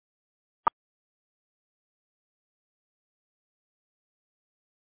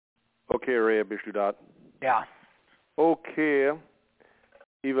Oké, Ray, bist du dat? Ja. Oké.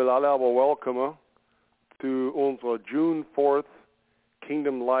 Ik wil alle aber welcomen to onze June 4th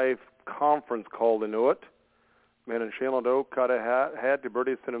Kingdom Life Conference call in het. Met een schele ook had de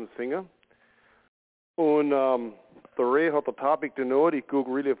birthday hem zingen. En the Ray had the topic to know. Ik go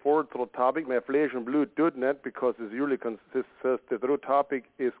really forward to the topic. My flesh and blood doet net because it's usually the topic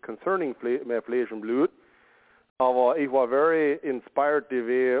is concerning my flesh and blood. Aber ich war very inspired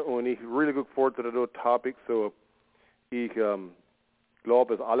dabei und ich really look forward to the topic. So ich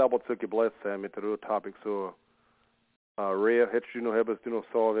glaube, dass alle aber zu geblesst sein mit der topic. So Ray, hättest du noch etwas, du noch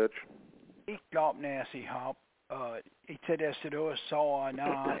so willst? Ich glaube nicht, ich habe. Ich hätte es so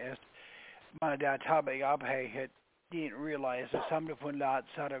als man der Topic abhängt, didn't realize that some of the Leute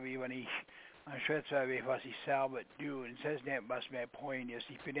sagen, wie wenn ich an Schwätze was ich selber tue. Und das ist nicht, was mein Point ist.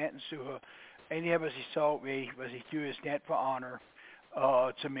 Ich bin nicht so, eigentlich was ich sage, was ich tue, ist nicht für Honor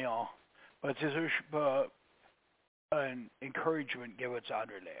zu mir. Aber es ist ein Encouragement geben zu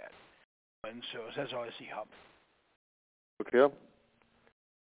anderen Leuten. Und so, das ist alles, ich habe. Okay.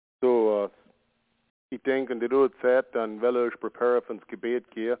 So, ich denke, in der Zeit, dann will ich prepare für das Gebet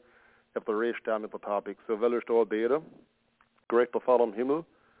gehen. Ich habe recht da mit der Topic. So will ich da beten. Gerechter Vater im Himmel,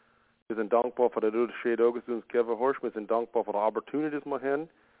 wir sind dankbar für die Schäde, die du uns gegeben hast. Wir sind dankbar für die Opportunity, die wir haben.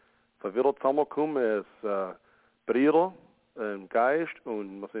 Für wieder zusammenkommen als Brüder im Geist.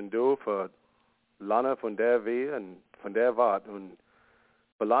 Und wir sind da für Lande von der Weh und von der Wart. Und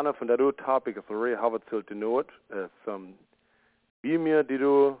für Lande von der Topic, ist wir haben zu der Not. Wie mir die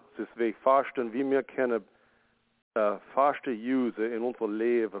du, das Weg fasten, wie mir können faste use in unser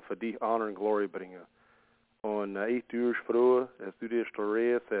Leben für dich Honor und Glory bringen. Und ich tue es froh, dass du dich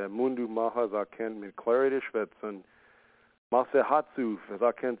der Mundu machen, dass kennt mit Clarity schwätzen. Mach sehr hart zu,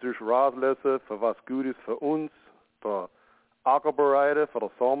 dass kennt durch rauslassen, für was gut ist für uns, für Ackerbereiter, für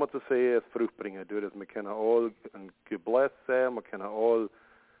das Sommer zu sehen, es Frucht bringen. Du, dass wir können all geblesst sein, wir können all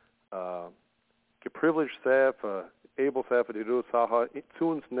geprivileged sein, für able sein, für die Sache zu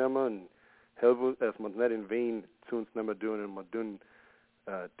uns nehmen und helpen, dass wir nicht in vain zu uns nehmen tun und wir tun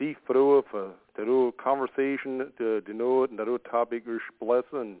die froh für die conversation, die Not und die Topic ist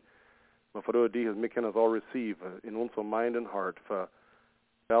blessing und für die, dass wir können es all receive in unser Mind and Heart, für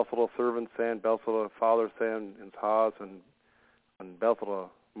bessere Servants sein, bessere Vater sein ins Haus und bessere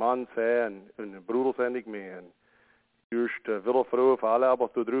Mann sein und Bruder sein nicht mehr. Und just wieder froh für alle, aber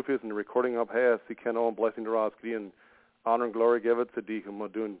du drauf ist und Recording up hast, sie können auch ein Blessing daraus kriegen, Honor und Glory geben zu dich und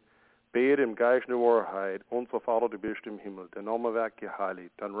wir tun bete im Geist der Wahrheit, unser Vater, du bist im Himmel, dein Name wird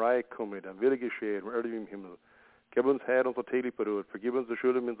geheiligt, dein Reich komme, dein Wille geschehe, im Erde wie im Himmel. Gib uns Herr unser täglich Brot, vergib uns die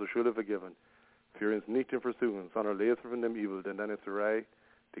Schuld, unsere Schuld vergeben. Führe uns nicht in Versuchung, sondern lese von dem Übel, denn dann ist der Reich,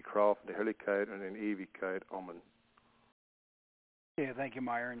 die Kraft, die Herrlichkeit und in Ewigkeit. Amen. Yeah, thank you,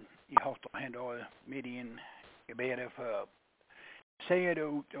 Myron. Ich hoffe, du hast alle Medien gebeten für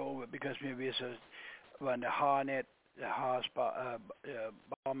Sänger over, because wir wissen, wenn der Haar nicht the Haas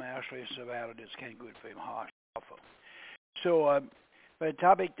Baumeister so wäre das kein gut für im Haas. So, the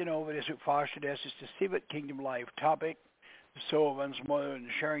topic then over this faster this is the Civic Kingdom Life topic. So, once more,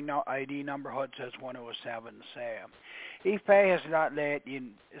 sharing now ID number hot says 107 Sam. If pay has not let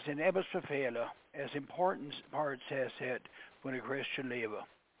in is an Ebbs Verfehler as important part says it for the Christian labor.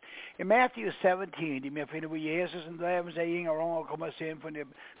 In Matthew 17, die mir finden, wo Jesus und Leben saying around kommen sehen von dem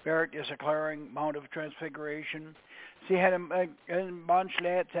Berg des Erklärung, Mount of Transfiguration. Sie haben ein Bunch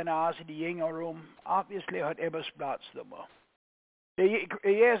Leute seine Nase, die Jünger rum. Obviously hat etwas Platz dabei.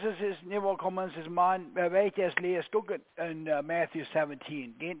 Jesus ist nicht willkommen, es ist Mann, wenn ich das lese, guck in Matthew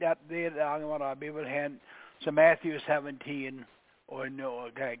 17. Geht das der sagen wir da Bibel hin, so Matthew 17 und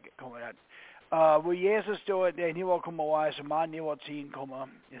okay, kommen das. Wo Jesus dort, der nicht willkommen war, ist ein Mann, der nicht ziehen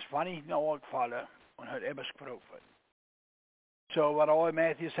kommen, ist funny, noch gefallen und hat etwas gebraucht. So, what all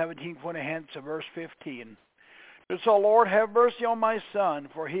Matthew 17 von der Hand to verse 15. So, Lord, have mercy on my son,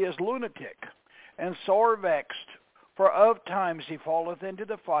 for he is lunatic and sore vexed. For of times he falleth into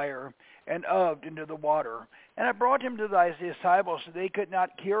the fire, and oft into the water. And I brought him to thy disciples, so they could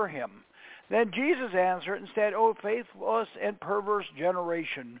not cure him. Then Jesus answered and said, O faithless and perverse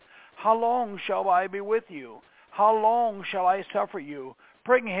generation, how long shall I be with you? How long shall I suffer you?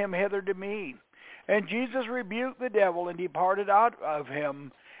 Bring him hither to me. And Jesus rebuked the devil, and departed out of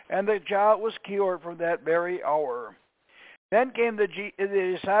him, and the child was cured from that very hour. Then came the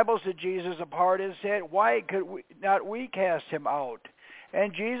disciples to Jesus apart and said, Why could not we cast him out?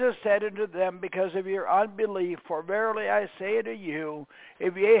 And Jesus said unto them, Because of your unbelief, for verily I say unto you,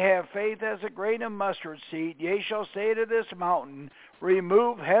 if ye have faith as a grain of mustard seed, ye shall say to this mountain,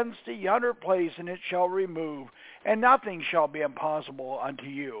 Remove hence to yonder place, and it shall remove, and nothing shall be impossible unto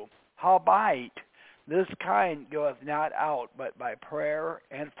you. Howbeit, this kind goeth not out but by prayer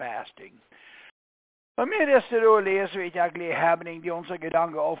and fasting. Om je dessa då läser vi egentligen happening, de onze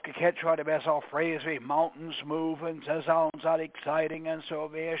gedanken aufgecatcht har det best all phrase we mountains moving, so sounds are exciting and so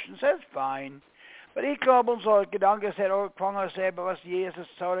variations, that's fine. But ik geloof onze gedanken zijn ook kwanger zijn, was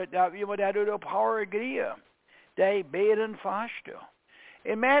Jesus zei dat we moeten door de power agree. They beden vasten.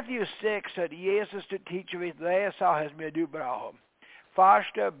 In Matthew 6 said Jesus to teach with they saw has me do brauchen.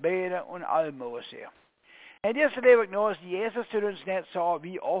 Fasten, beden und almosen. En det så det var nog Jesus til uns net sa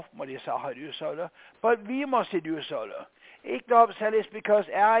vi oft må det sa du så det, but vi måste du så det. Ik glaube it's because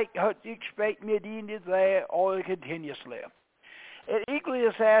I expect me did there all continuously. It equally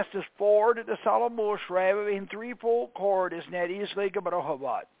is asked as forward to the Solomon schreiben in threefold chord is net easily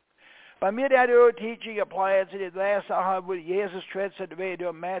gebrochen. By me that teaching applies to the last with Jesus treads at the way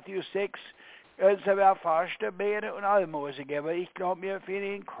to Matthew 6. It's about fasten, beden und almosen geben. Ich glaube, wir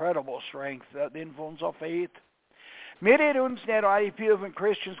finden incredible strength in unserer faith. Wir reden uns nicht, I feel when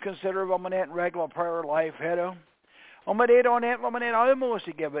Christians consider what man in regular prayer life hätte. Und wir reden auch nicht, was man in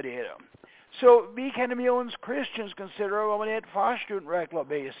almosen geben hätte. So, wie können wir uns Christians consider what man in fasten on regular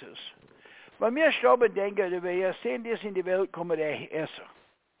basis? Weil wir stauben denken, wir sehen das in die Welt kommen, der essen.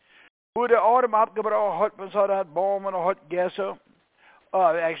 Wo der Adam abgebraucht hat, man sagt, hat Bäume und hat gegessen.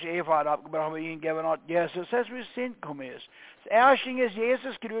 Actually, Eva had abgebracht, maar given out Jesus. That's where sin come is. The erste thing is,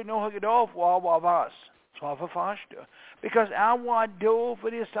 Jesus could know how to get off was. So for fasten. Because I want to do for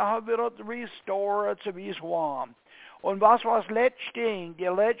this, I have it to restore it to be warm. Und was letzte Ding, die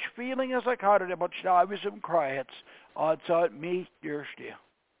letzte Feeling is like hatte, but da was im Kreuz, als hat mich dürstig.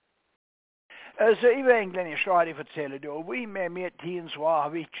 Also, ich will eine kleine Story erzählen. We met teens war,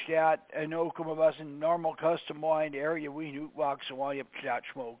 habe ich gestört, und auch kommen was in normal custom in der Area, we knew wachsen war, ich habe gestört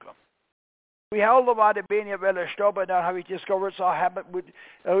smoken. We held about the bin, ich will stoppen, dann habe ich discovered, so habit with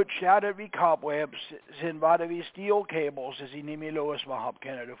outshouted wie cobwebs, sind war wie steel cables, dass ich nicht mehr los war, hab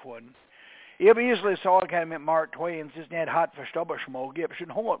keine davon. Ich habe easily saw kein mit Mark Twain, es ist nicht hart für Stubbersmoke, ich habe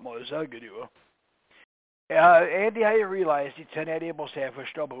schon 100 Mal sagen, du. Andy, I realized it's not able to have a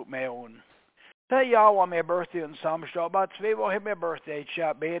stubble mehr on. Say y'all on my birthday and some stuff, about 2 will have my birthday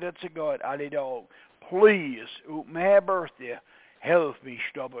shot, bed it's a good, alle dog. Please, my birthday, help me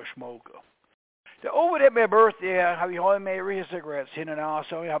stubber smoker. The over at my birthday, have you all made cigarettes in and out,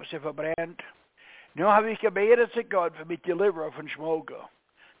 so you have to verbrannt. Nu have ich gebetet zu Gott für mich deliver von Smoker.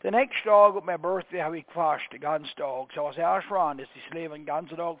 The next dog at my birthday habe ich fast, ganz Tag. So was erst ran, dass ich das Leben ganz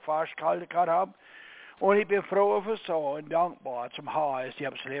Tag fast kalt gehabt habe. Und ich bin froh für so und dankbar zum Haar, dass ich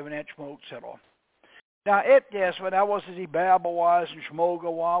das Leben nicht schmockt habe. Now, when I was as he Babel was and Schmoger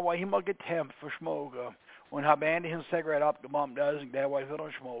war, he mal getempt for Schmoger. Und habe endlich ein Cigarette abgemommt, das ist der war für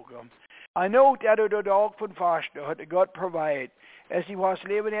den Schmoger. I know that the dog von Faster had God provide, as he was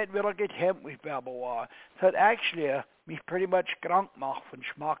living it, will getempt with Babel war. That actually mich pretty much krank macht von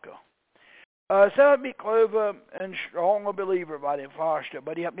Schmacker. So hat mich glaube ein stronger Believer bei dem Faster,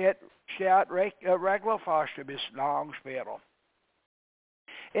 but ich habe nicht statt regular Faster bis lang später.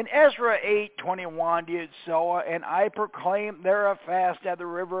 In Ezra 8:21, it so, and I proclaim there a fast at the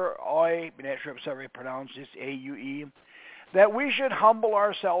river, I'm not sure if I pronounce this, A-U-E, that we should humble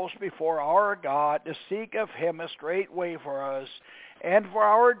ourselves before our God to seek of him a straight way for us, and for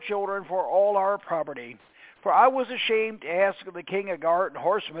our children, for all our property. For I was ashamed to ask of the king of guard and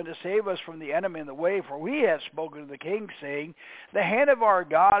horsemen to save us from the enemy in the way, for we had spoken to the king, saying, the hand of our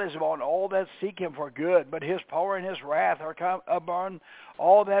God is upon all that seek him for good, but his power and his wrath are come upon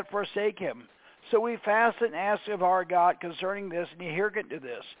all that forsake him. So we fasted and asked of our God concerning this, and he hearkened to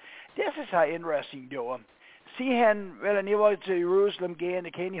this. This is how interesting do him. Sie hen, wenn ni wollt zu Jerusalem gehen,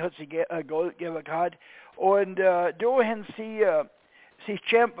 der König hat sie Gold gegeben gehabt, und du hen sie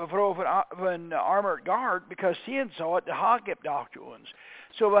kämpfen von armored guard, because sie saw it, the Hag gibt Doctrines.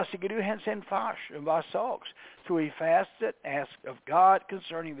 So was sie gedu hen sind fast, und was sagst? So he fasted, asked of God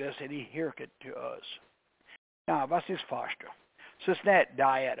concerning this, and he hearkened to us. Now, was ist Fasten? Es ist nicht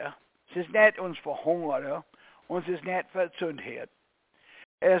Diete, es ist nicht uns verhungern, und es ist nicht Verzündheit.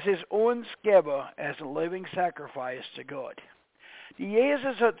 Es ist uns geben as a living sacrifice to God. Die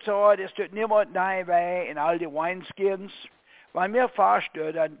Jesus hat gesagt, es tut niemand nein weh in all die Wineskins. Wenn wir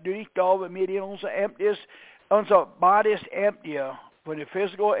fasten, dann ich glaube, wir in unser Body ist empty von der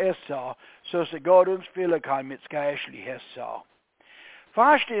physical Essen, so dass Gott uns füllen kann mit geistlichen Essen.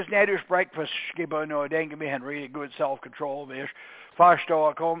 Fasten ist nicht durch Breakfast geben, nur denke wir haben really good self-control.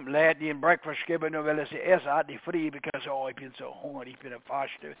 Fasten kommt, lädt die in Breakfast geben, nur weil es essen hat, nicht frei, because, ich bin so hungrig, ich bin am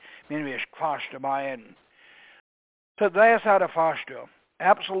Fasten. Wenn wir fasten meinen. So that's how to fasten.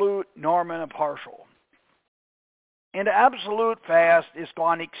 Absolute, normal, and partial. En det absolut fast skal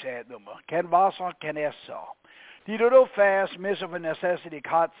han ikke sige nummer. Kan være kan jeg så. De do fast miss of a necessity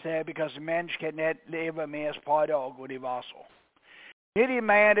can't say because a man cannot live med as part of good i var så. Nitty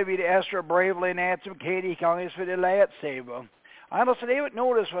man to be the Esther bravely and handsome Katie Congress for the lad saver. I also they would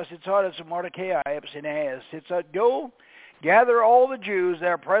notice was it's hard as Mordecai in as. It's a go gather all the Jews that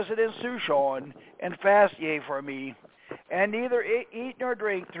are present in Shushan and fast ye for me, and neither eat nor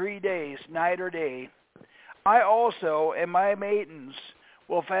drink 3 days, night or day. I also and my maidens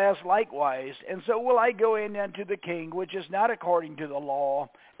will fast likewise, and so will I go in unto the king, which is not according to the law,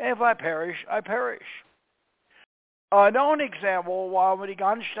 and if I perish, I perish. Någon example var med de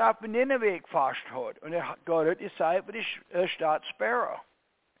ganska på Nineveh fasthåll, och det går ut i sig på de stadsspärrar.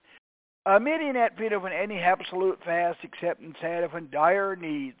 Mitt i that bit of any absolute fast except in sad of dire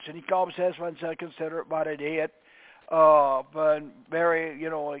needs, and he calls says one to consider it by the dead, but very,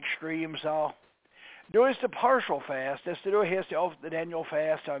 extreme so. Nu is the partial fast, das du hast ja oft den annual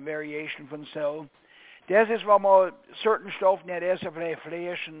fast, a variation von so. Das ist, wenn man certain stuff nicht essen von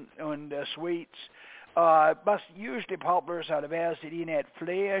Fleisch und sweets. Was usually popular out of as it in that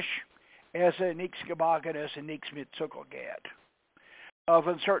Fleisch, essen nichts gebackenes and nichts mit Zucker geht. Of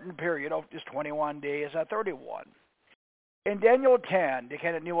a certain period of just 21 days at 31. In Daniel 10, they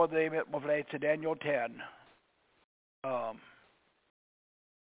kind of knew what they meant with to Daniel 10.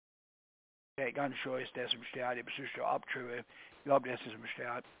 Ganz schön ist das im Staat, ich besuchte abtrübe, ich glaube, das ist im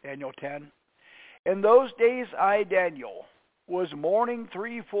Staat, Daniel 10. In those days I, Daniel, was mourning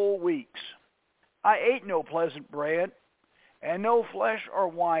 3 full weeks. I ate no pleasant bread, and no flesh or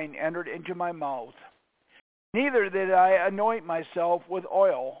wine entered into my mouth. Neither did I anoint myself with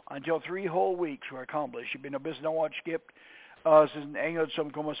oil until 3 whole weeks were accomplished. Ich bin ein bisschen skipped. Es ist ein Engel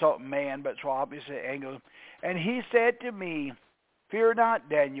zum kommen so man, but so obviously Engel. And he said to me, fear not,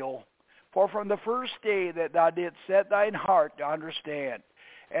 Daniel, for from the first day that thou didst set thine heart to understand,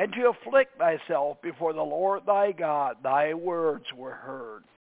 and to afflict thyself before the Lord thy God, thy words were heard.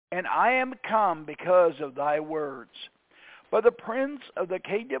 And I am come because of thy words. But the prince of the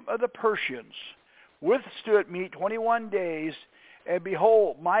kingdom of the Persians withstood me 21 days, and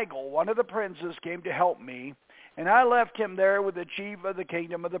behold, Michael, one of the princes, came to help me, and I left him there with the chief of the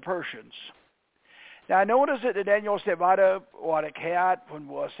kingdom of the Persians. Now notice that Daniel said, what a cat von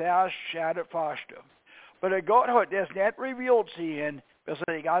was schadet faste. But Gott hat das nicht revealed sehen, bis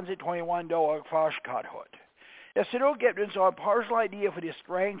die ganze 21 Tage fast gehabt hat. Das gibt uns so eine partial idea für die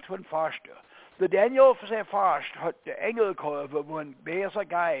strength von Faste. Der Daniel said fast hat der Engelkurve von besser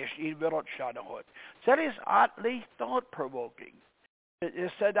Geist in Welt standen hat. Das ist atlich thought-provoking. Das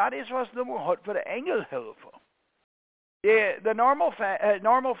ist was nur hat für die Engelhilfe. The normal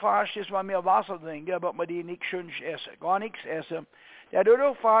fast is when wir Wasser trinken, aber man die nicht schön essen, gar nichts essen.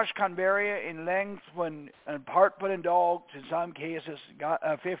 Der fast kann vary in length von ein part von den dogs, in some cases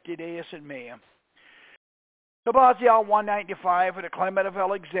 50 days and mehr. About the 195 for the Clement of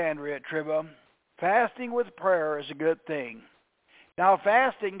Alexandria trivia, fasting with prayer is a good thing. Now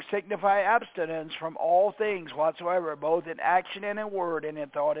fasting signifies abstinence from all things whatsoever, both in action and in word and in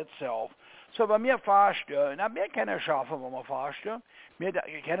thought itself. So wenn wir fasten, wir können schaffen, wenn wir fasten. Wir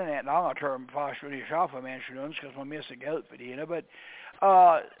kennen nicht lange Term fasten, die schaffen Menschen uns, because wir müssen Geld verdienen.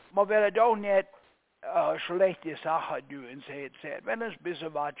 Aber wir werden doch nicht schlechte Sachen tun, sagt. Wenn es ein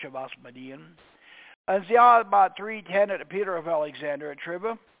bisschen was wir dienen. And see about 3:10 at Peter of Alexandria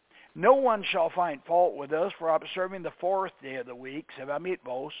trivia. No one shall find fault with us for observing the 4th day of the week,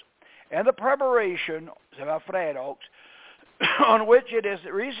 Mittwochs, and the preparation, fredags, on which it is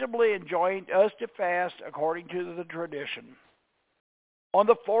reasonably enjoined us to fast according to the tradition. On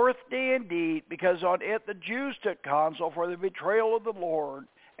the 4th day indeed, because on it the Jews took counsel for the betrayal of the Lord,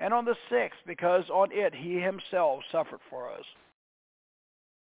 and on the 6th, because on it he himself suffered for us.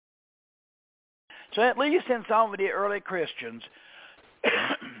 So at least in some of the early Christians,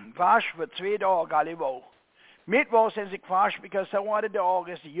 fast for 2 dagar alle Woche. Mittwoch sind sie fast, because så var det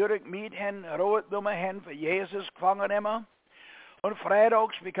dagen så Jürg mit hen, råd nummer hen for Jesus kvangen immer. Und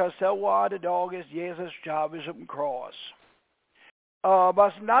fredags, because så var det dagen Jesus starb som cross.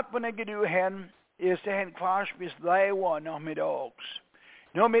 Was not when I do hen, is to hen fast bis 3 Uhr nachmittags.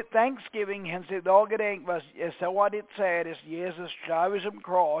 Nur mit Thanksgiving hen sie da gedenkt, was så var det sagt, dass Jesus starb som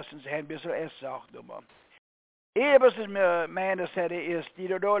cross, und sie hen bis es sagt nummer. Ebers is man that said is de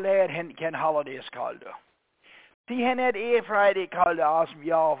då lad hen kan holidays kalda. De hen had Friday kalda awesome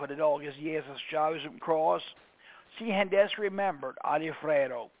ja for the dog is Jesus chose him cross. See hen des remembered alle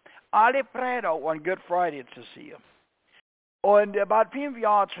fredag. Alle fredag on Good Friday to see him. Und about 5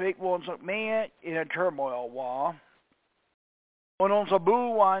 Jahre zurück war uns mehr in a turmoil war. Und unser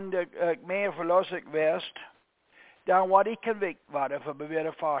Buh war mehr verlassig west. dan wat ik convict worden voor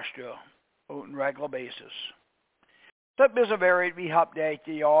beweerde vasten op een regular basis. Dat is een very we have dat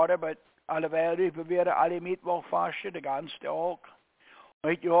die jaren, but alhoewel we beweerde alle mittwoch vasten, de ganze dag.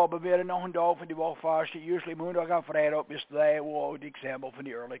 Weet je, we beweerde nog een dag van die woch vasten, usually maandag en vrijdag is de woord example van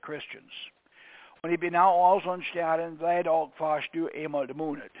de early Christians. En ik ben nou al zo'n staat en vrijdag vast doe eenmaal de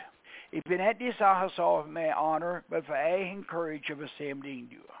maand. Ik ben niet die zaken zo met honor, maar voor eigen courage of het same ding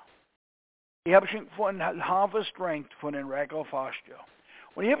doen. Ik heb schon van halve strength van een regular vasten.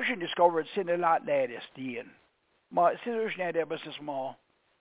 En ik heb schon discovered sind een lot leden stien. Maar het is dus niet dat het small.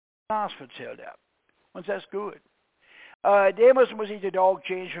 Naast verteld heb. Want dat is goed. Damals muss ich den Tag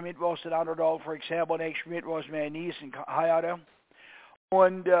change von Mittwochs zu den anderen Tag. For example, nächsten Mittwochs meine Niece heiraten.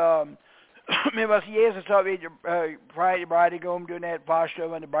 Und mir was Jesus hat, wie der Bräutigam tun nicht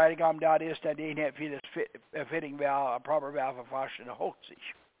fasten, wenn der Bräutigam da ist, dann die nicht viel fitting wäre, proper wäre für Fasten, der holt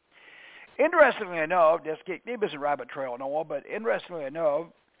sich. Interestingly enough, das geht nicht bis ein rabbit trail, no, but interestingly enough,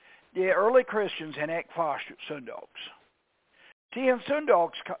 the early Christians had not fasted Sundags. See, in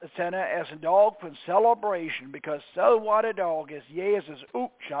Sundags center as a dog for celebration, because so what a dog is, Jesus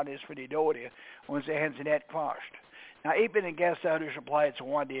uppshot is for the dode, when they hands in that fast. Now, even in guest others apply it's a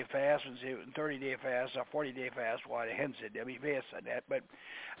 1 day fast, and 30-day fast, or 40-day fast, why the hens said, be fast on that.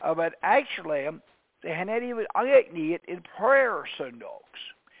 But actually, they had not even it in prayer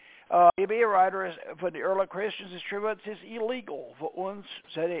Sundags. You be a writer for the early Christians, it's true, it's illegal for uns,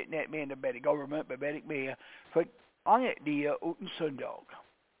 so they not mean the better government, but better me for die uten Sundag.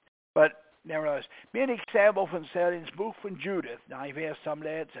 But nevertheless, mir ein Exempel von Selins Buch von Judith. Now, ich weiß, some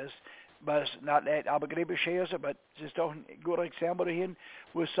lads says, but it's not that Abagribisch, but it's doch ein guter Exempel dahin.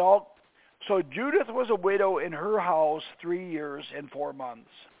 We saw, so Judith was a widow in her house 3 years and 4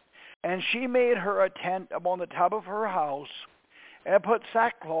 months. And she made her a tent upon the top of her house, and put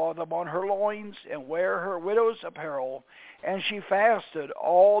sackcloth upon her loins, and wear her widow's apparel, and she fasted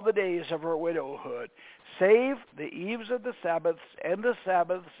all the days of her widowhood, save the eves of the Sabbaths, and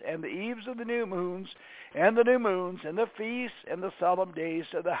the eves of the new moons, and the feasts, and the solemn days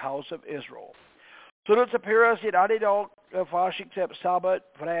of the house of Israel. Så det appears that alle dag fast except Sabbath,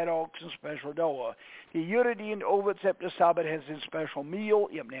 fredags and special dagar. De gör det in over except the Sabbath has a special meal.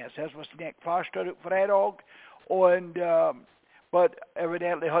 Yes, das was die fast fredag, and but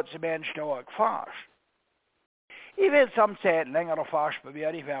evidently har sig människor fast. Jag vet samtidigt längre fast, men vi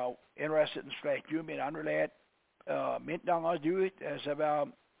är inte interested in straight. Du med andra lät, middagar du det, så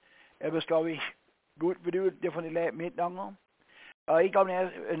var ska vi gut för du det från lät middagar. Jag kom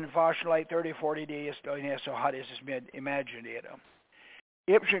ner en fast like 30-40 days då ner så hade det med imaginera.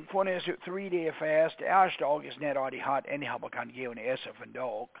 Jag försöker få ner så 3-day fast. Första dag är när det hot anyhow man kan ge en äsa för en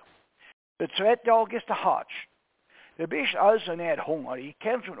dag. The tredje dag är det hot. Det blir alltså när hunger. Jag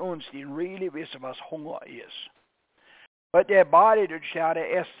kan från uns det really visste vad hunger är. But their body did shout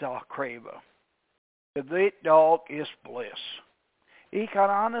Essa craver. The dog is bliss. He can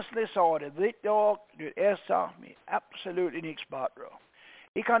honestly say that the dog did Essa me absolutely niks batra.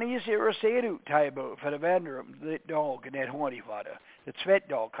 He can easier say it ut table för the vendor the dog and that honey father. The sweat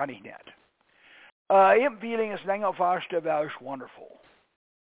dog kan he not. I'm feeling as längre fast was wonderful.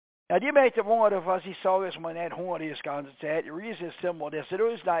 Now, die meeste woorden was hij zo is, maar net honor is gaan zeggen. De reason is simpel. Dat ze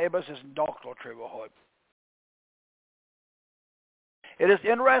dus naar immers is een dokter trouwen. It is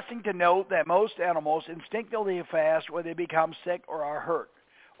interesting to note that most animals instinctively fast when they become sick or are hurt.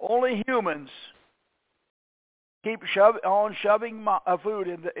 Only humans keep shoving food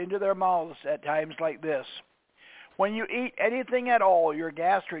into their mouths at times like this. When you eat anything at all, your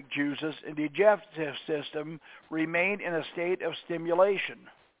gastric juices and digestive system remain in a state of stimulation.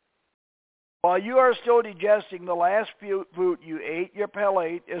 While you are still digesting the last food you ate, your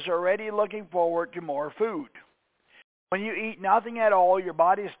palate is already looking forward to more food. When you eat nothing at all, your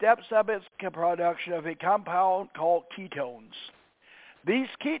body steps up its production of a compound called ketones. These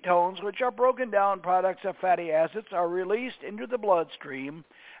ketones, which are broken down products of fatty acids, are released into the bloodstream.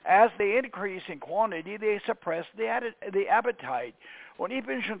 As they increase in quantity, they suppress the appetite. Und ich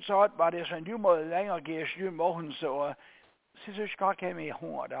bin schon so, weil das, wenn du mal länger gehst, du machen so, sie ist gar kein mehr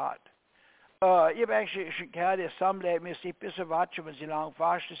Hunger da. Ich habe eigentlich schon gerade samlet med sig så vart som så långt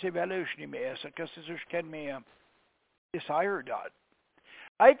fast det ser väl ut inte mer så kanske så kan mer desire that.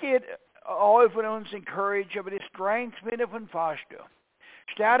 I did all of uns encourage of the strength med från fasta.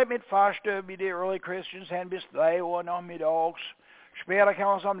 Startade med fasta med de early Christians han bestod och någon middags. Später kan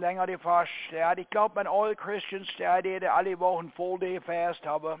man som längre det fast. Jag glaube man all Christians startade alle Wochen full day fast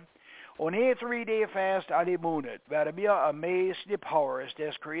haben. Und hier 3-day fast alle Monat werden wir amazed the powers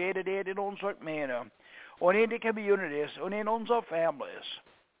that's created it in unserer Männer und in the communities und in unsere families.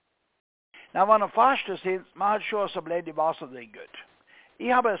 När man fastar sin, man kör så blir det bara så dringet.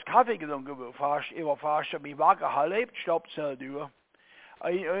 Jag har bara kaffe getrunken fast, jag var fast och min vagga har lebt stopp så du.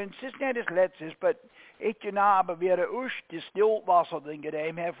 Und es ist nicht das Letzte, aber ich glaube, wir us die Stillwasser drinken,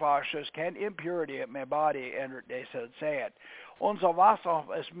 dem her fast, es kein impurity in my body, and they said. Unser Wasser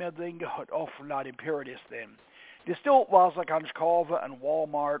ist mir drinken, hat oft not impurities then. The Stillwasser kannst du kaufen in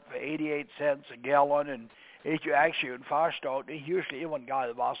Walmart for 88 cents a gallon, and if you actually in fast out, ich usually immer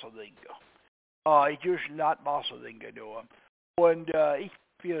geil Wasser trinken. Ich usually not Wasser trinken nur. Und ich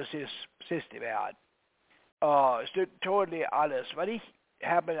fühle es ist wert. Es tut totally alles. Was ich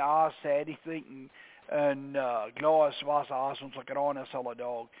habe ausgesehen, ich trinke ein Glas Wasser aus unserer Corona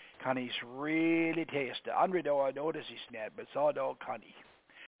Saladog, kann ich es really taste. Andere Tage notice ich es nicht, aber Saladog kann ich.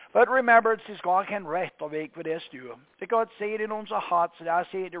 But remember, es ist gar kein rechter Weg für das tun. Gott sieht in unser Herz, und er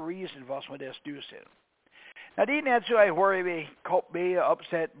sieht die Reason, was wir das tun sind. Now, die nicht so ein worry me, kommt mir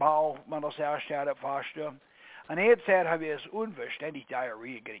upset Bauch, man das erst hat fast. Und jetzt habe ich es unverständlich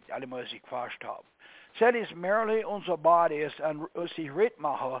Diarrhea gekriegt, alle was ich fast habe. Das ist merely unser Body ist an sich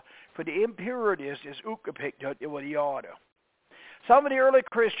Ritmacher für die Impurities, das aufgepickt hat über die Jahre. Some of the early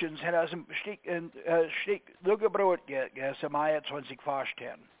Christians had ein Stück Lügebrot gegessen, Maya 20 fast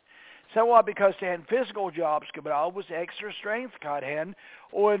 10. So because they had physical jobs gebraucht, was extra strength gehabt haben,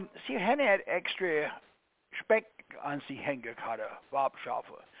 und sie haben extra Speck an sie hängen gehabt,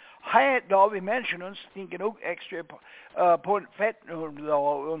 abschaffen. Hat da, wir Menschen uns genug extra Pfund Fett in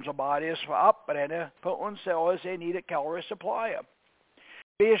unser Body ist für abbrennen, für uns also needed calorie supply.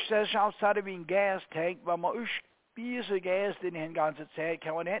 Wie ist das außer wie ein Gastank, weil man diese Gas die ganze Zeit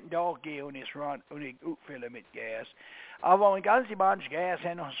kann man nicht einen Tag gehen und es run und ich auffüllen mit Gas. Aber wenn ganz manche Gas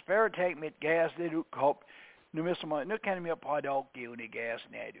haben noch ein Spare Tank mit Gas, die du kaufst, nu können wir ein paar Tage gehen und die Gas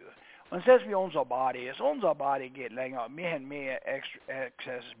nicht tun. Und das ist wie unser Body ist. Unser Body geht länger. Wir haben mehr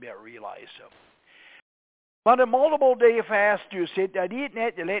Excess, mehr realize. Wenn du multiple day fast du sit, da geht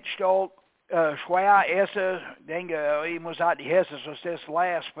nicht der letzte Tag schwer essen, denke ich muss halt die essen, so ist das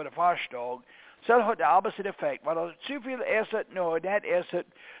last für den Fasttag. So hat der opposite Effekt. Weil du zu viel essen, no, nicht essen,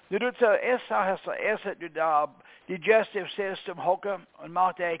 du tust essen, du da digestive system hocken und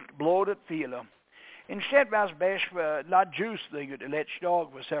macht dich bloated feeling. Instead was es best für not juice dingen de letzte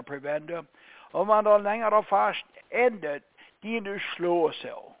Tag, was er preventen. Und wenn dann länger auf fast endet, die du slow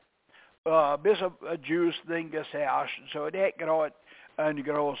so. Bis ein juice ding gesagt, so das gerade ein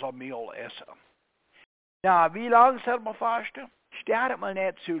großer Meal essen. Na, wie lange soll man fasten? Startet mal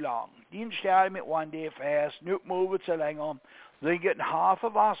nicht zu lang. Die startet mit one day fast, nicht move zu länger. Dann geht ein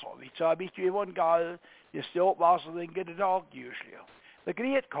Hafen Wasser. Wie so habe ich jemand geil, die still Wasser, dann geht der Tag usually. The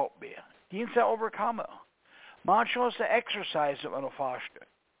great kommt mehr. Die sind overkommen. Manchmal ist der Exercise, wenn man fastet.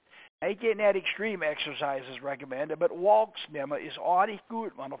 Ich gehe nicht extreme exercises recommended, but walks nehmen ist ordentlich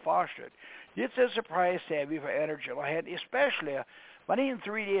gut, wenn man fastet. Jetzt ist der Preis sehr wie für Energy. Especially, wenn ich ein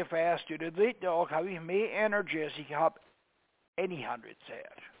 3-day fast tue, dann dritte Tag habe ich mehr Energy, als ich habe any 100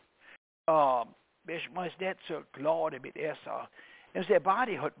 Zeit. Ich muss nicht so klar damit essen. Und der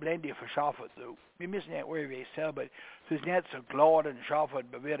Body hat Blende verschafft. So. Wir müssen nicht irgendwie selber, es ist nicht so klar und schaffen,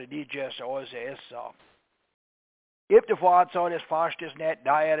 aber wir digest alles essen. If the thoughts on this fast is not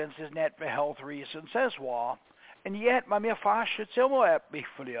diet and is not for health reasons as well, and yet man mir fastet selber mich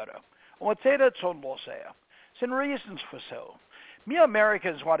verlieren. Und was säger das anders her? Es sind reasons for so. Wir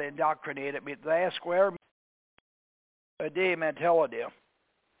Americans waren indoctrinated mit der square a day mentality.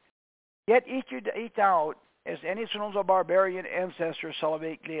 Yet eat out as any von unserer barbarian ancestors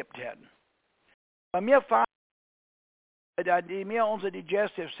salvate gelebt hätten. Wenn wir fasten, dann die mir unsere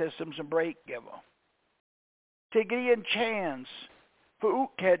digestive systems einen Break geben. Sie kriegen Chance für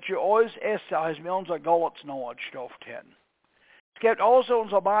Uketche alles essen, als wir unser Gullet noch gestopft hätten. Es gibt also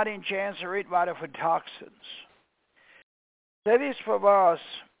unser Body eine Chance zu reden weiter von Toxins. Das ist für was,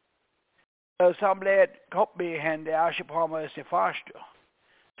 some Leute kommt mir hin, der erste paar Mal ist der Faste.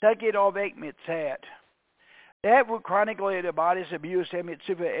 Das geht auch weg mit Zeit. That would chronically the body's abuse him mit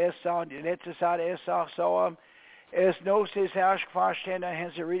zu viel Essen und die letzte Zeit Essen so es no sich erst verstehen, dann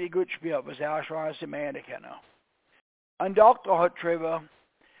haben sie richtig gut gespielt, was erst war sie mehr kennen. Ein Doktor hat Trevor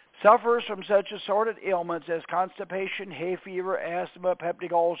suffers from such assorted ailments as constipation, hay fever, asthma,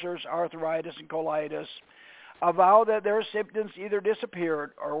 peptic ulcers, arthritis, and colitis. Avow that their symptoms either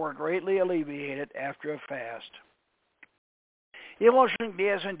disappeared or were greatly alleviated after a fast. Emotional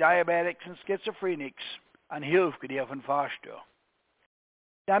deaths in diabetics and schizophrenics an Hilfe gedürfen fasten.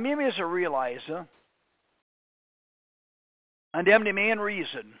 Now, we must realize, and them the main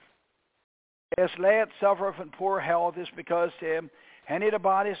reason as lads suffer from poor health is because any of the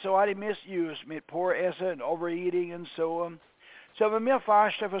body so misused with poor essen and overeating and so on. Så vi mer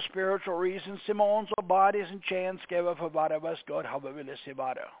faster for spiritual reasons, Simons og bodies and chance giver for hvad was God har ville se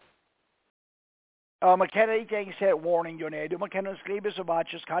hvad man kan ikke engang sætte warning, man kan skrive så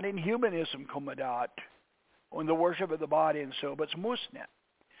meget, just kan en humanism komme der, on the worship of the body and so, but it's musnet.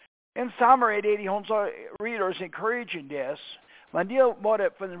 In summary, det er onze readers encouraging this, man deal med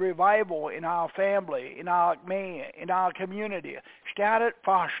it from the revival in our family, in our community, startet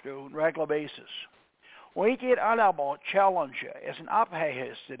fast on a regular basis. Og ikke et allemaal challenge as an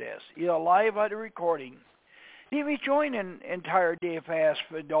ophæs til this, either live or the recording. Did we join an entire day fast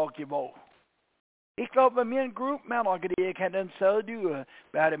for Doggy-Bo? Ik geloof at meer een groep mennesker die kan den selv doen,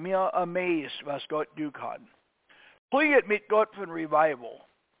 waar de meer amazed was God doen kan. Pleeg met God for revival.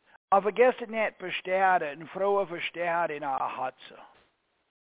 Og vergeet het niet versterken en vrouwen versterken in haar harten.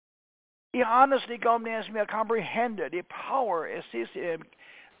 Ik honestly kan niet meer comprehenden the power is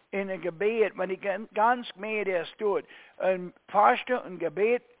in een gebed, wanneer ik ganz mee is doet. Een vaste, een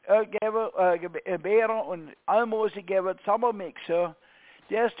gebed geven, en almozen geven, samen mixen.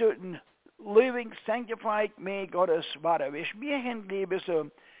 Dat is een living, sanctified me Gottes water. Hvis vi hengiver så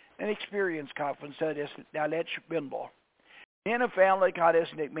en experience conference, så det er let spindel. En family kan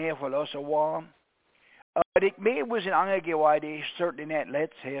det ikke mere for os at være. Det mere was en angegevar, det er certainly not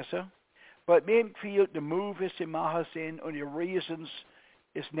let's have så. But men feel the move is in Mahasin and the reasons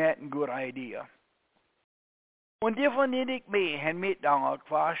is not a good idea. Und derfor niet ik mee han mit danger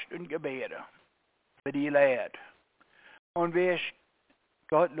fast und gebede. For die lad. Und hvis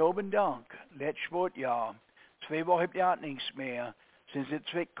Gott loben Dank, letztes Jahr, 2 Wochen ja nichts mehr, sind sie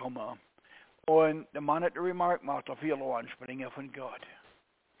zurückgekommen. Und der Mann hat die Remark gemacht, auf viele Anspringen von Gott.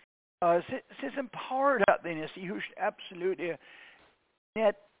 Es ist empowered hat, denn es ist absolut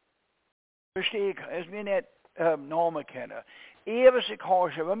nicht verstehe, es mir nicht Normen kennen. Even sich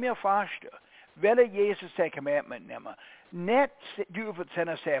harsche, wenn wir fasten, welche Jesus sein Commandment nehmen. Nicht du für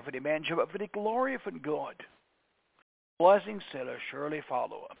seine Sache für die Menschen, aber für die Glorie von Gott. Blessings shall surely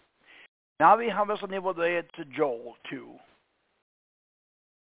follow. Now we have us niveau there to Joel 2.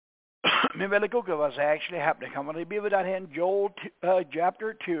 Men vill gucka what's actually happening. Kan man be with that in Joel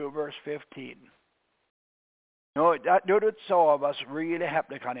chapter 2 verse 15. No, that do it so what's really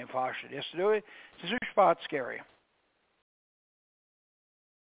happening kan in fashion. It's a spot scary.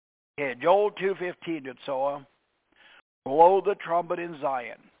 Yeah, Joel 2:15 it so. Blow the trumpet in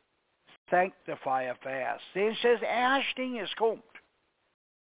Zion. Sanctify a fast. Then says Ashting is combed.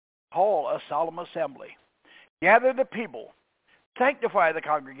 Call a solemn assembly. Gather the people. Sanctify the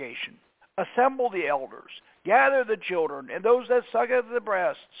congregation. Assemble the elders. Gather the children and those that suck at the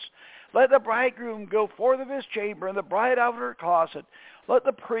breasts. Let the bridegroom go forth of his chamber and the bride out of her closet. Let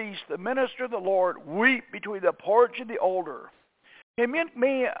the priest, the minister of the Lord, weep between the porch and the altar.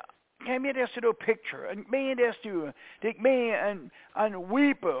 Kan je das to picture? En kan je das to take me and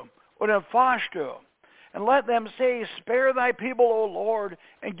weep and fasten? And let them say, spare thy people, O Lord,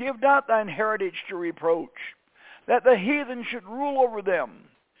 and give not thine heritage to reproach, that the heathen should rule over them.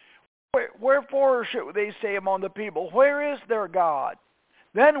 Wherefore should they say among the people, where is their God?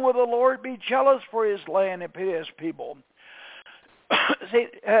 Then will the Lord be jealous for his land and pity his people.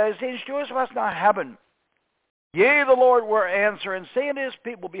 Saying to us what's not happened. Yea, the Lord will answer and say unto his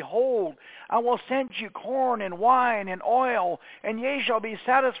people, behold, I will send you corn and wine and oil, and ye shall be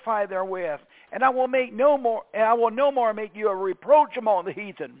satisfied therewith. And I will no more make you a reproach among the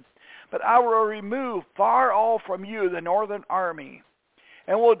heathen, but I will remove far off from you the northern army,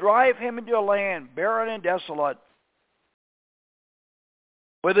 and will drive him into a land barren and desolate,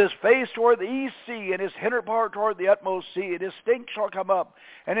 with his face toward the east sea, and his hinder part toward the utmost sea. And his stink shall come up,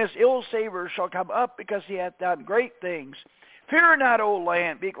 and his ill savor shall come up, because he hath done great things. Fear not, O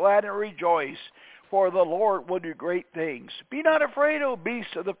land, be glad and rejoice, for the Lord will do great things. Be not afraid, O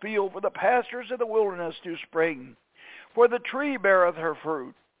beasts of the field, for the pastures of the wilderness do spring. For the tree beareth her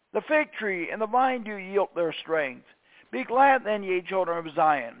fruit, the fig tree and the vine do yield their strength. Be glad then, ye children of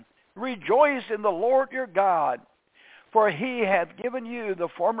Zion. Rejoice in the Lord your God. For he hath given you the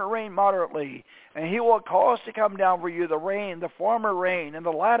former rain moderately, and he will cause to come down for you the rain, the former rain, and the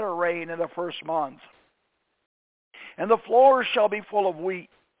latter rain in the first month. And the floors shall be full of wheat,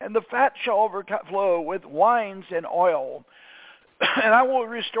 and the fat shall overflow with wines and oil. And I will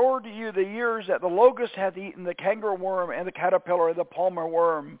restore to you the years that the locust hath eaten, the kangaroo worm, and the caterpillar, and the palmer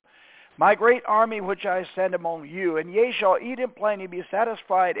worm. My great army which I send among you, and ye shall eat in plenty, be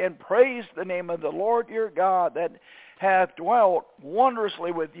satisfied, and praise the name of the Lord your God, that hath dwelt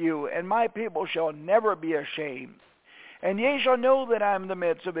wondrously with you, and my people shall never be ashamed. And ye shall know that I am in the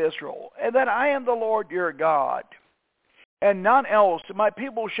midst of Israel, and that I am the Lord your God, and none else. My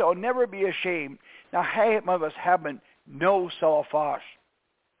people shall never be ashamed. Now, half of us haven't no shall fast.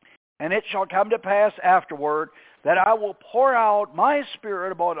 And it shall come to pass afterward that I will pour out my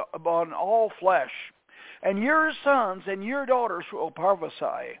Spirit upon all flesh, and your sons and your daughters will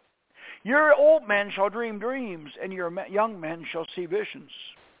prophesy. Your old men shall dream dreams, and your young men shall see visions.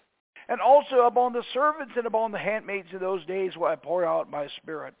 And also upon the servants and upon the handmaids in those days will I pour out my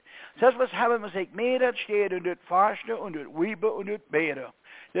Spirit. Das, was haben wir sich gemeldet steht, und das Fasten und das Weepen und das Beten.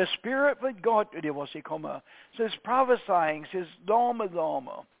 Der Spirit von Gott, der was sie kommen. Es ist Prophesying, es ist Dame.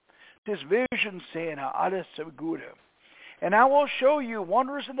 This vision saying, alles so good. And I will show you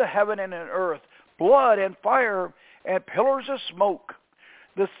wonders in the heaven and in earth, blood and fire and pillars of smoke.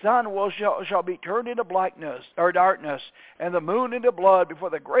 The sun shall be turned into blackness or darkness, and the moon into blood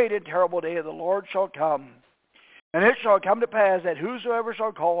before the great and terrible day of the Lord shall come. And it shall come to pass that whosoever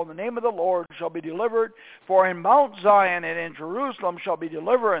shall call on the name of the Lord shall be delivered. For in Mount Zion and in Jerusalem shall be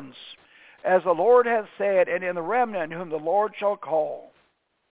deliverance, as the Lord hath said, and in the remnant whom the Lord shall call.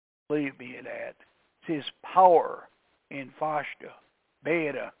 Believe me in that. It's His power in Faste,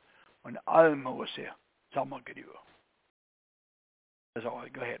 Bete und allem, was er zusammen getan. That's all.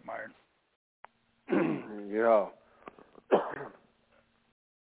 Go ahead, Myron. Ja.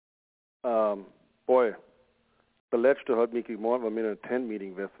 Boy, der letzte hat mich gemeint, weil wir in einem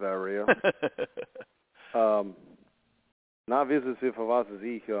Tent-Meeting waren. Na, wissen Sie, für was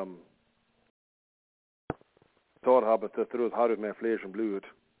ich dort habe, das hat mein Fleisch und Blut.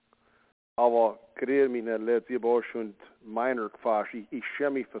 Aber kreer mich nicht letztes Jahr schon meiner gefasst. Ich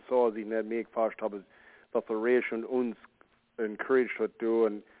schäme mich für so, dass ich nicht mehr gefasst habe, dass der Reich schon uns encouraged hat zu.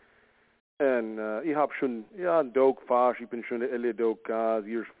 Und ich habe schon, ein Dog gefasst, ich bin schon alle Dog gegangen,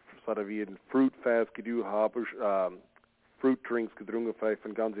 hier so wie ein Fruitfest gedu habe, Fruitdrinks getrunken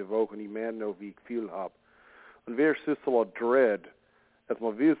von ganze Woche, und ich merke noch, wie ich viel habe. Und wer ist so dread, dass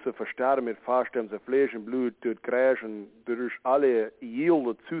man will zu verstehen mit Fasten, sein Fleisch und Blut dort crashen, durch alle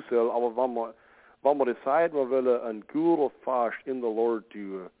Yield zusel, aber wenn man decide, man will ein guter Fast in the Lord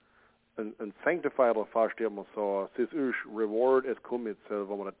tun, ein sanctified Fast, der man so, es ist reward, es kommt mit selber,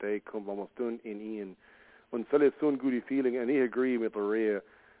 wenn man das Tag kommt, wenn man es tun in ihn. Und es ist so ein gutes Feeling, und ich agree mit der Reihe.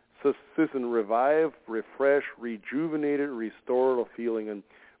 Es ist ein revive, refresh, rejuvenated, restored feeling, und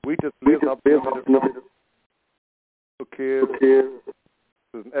we just live up okay.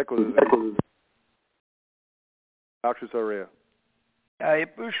 Das ist ein Echo. Axis Area. Ja, ich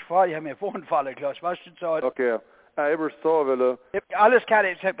habe mir vorhin fallen gelassen. Was du sagst? Okay. Ich verstehe, weil alles kann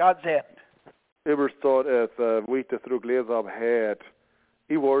ich habe gerade gesagt. Ich verstehe, als wie ich das zurückgelesen habe,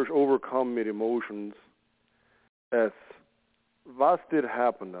 ich war overcome mit emotions. Es, was did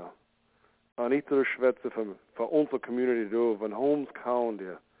happen da? Und ich schwätze von unserer Community, von Holmes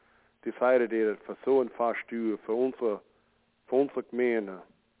County, decided that für so ein Faststuhl, für unsere Gemeinde,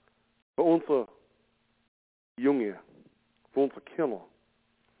 für unsere Junge, für unsere Kinder,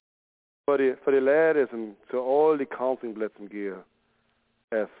 für die Lehrer und zu all die Counseling-Plätzen gehen,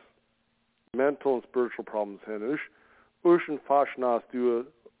 es mental und spiritual problems haben. Ich ein Fastnass tue,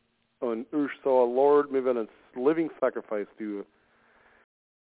 und ich so, Lord, wir wollen ein living sacrifice tue.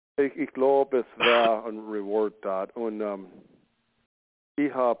 Ich glaube, es war ein Reward da. Und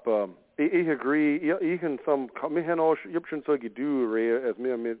ich agree, ich habe schon so gedacht, als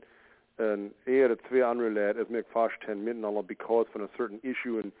wir mit eher zwei andere Leute, als wir fast miteinander, because von a certain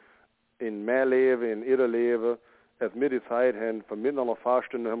issue in mein Leben, in ihr Leben, als wir die Zeit haben, von miteinander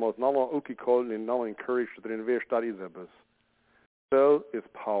fasten, haben wir uns einander auch geholt und einander encouraged, drin, wer statt ist etwas. So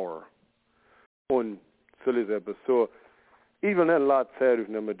ist Power. Und so ist etwas. So, ich will nicht ein lot Zeit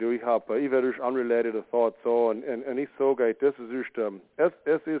aufnehmen, ich werde durch andere Leute das Thought so, und ich sage, das ist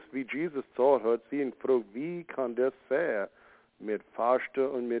es ist, wie Jesus gesagt hat, sie ihn fragt, wie kann das sein, mit Fasten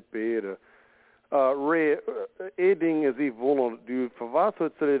und mit Beten? Ein Ding ist, ich wundere, für was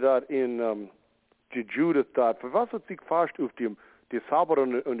hat sie das in die Judas da, für was hat sie fast auf die Sabbat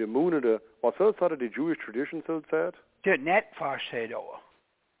und die Monate, was hat die Jewish Tradition so gesagt? Det net Faste over.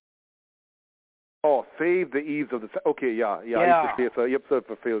 Oh, save the eves of the... Okay, ja, ich verstehe es. Ich habe es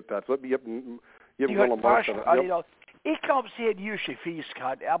verfehlt. So, ich glaube, sie hat Jusche Fies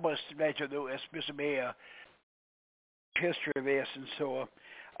gehabt, aber es ist ein bisschen mehr History gewesen. So.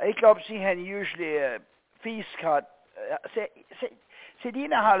 Ich glaube, sie haben Jusche Fies gehabt. Sie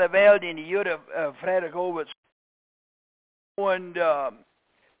dienen alle Welt in die Jude Freitag over. Und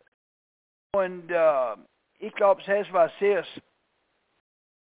ich glaube, es war sehr...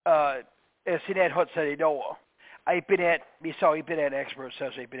 Sie net hat sie da. Ich bin nicht expert, so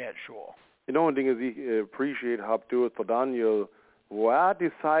ich bin nicht sure. You know, ein Ding, das ich appreciate habe, für Daniel, wo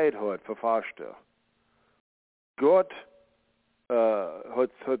decided hat, für Fasten. Gott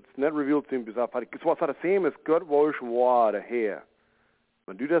het net revealed to him because it's what's the same as God was water here.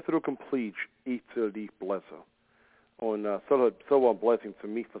 Men du det så complete eat till deep blesser. Und so ein blessing für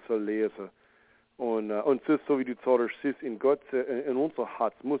mich für so lesen. Und so wie du sagst, in Gott in unser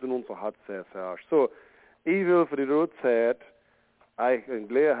Herz muss in unser Herz sein. So ich will für die Rotzeit euch eine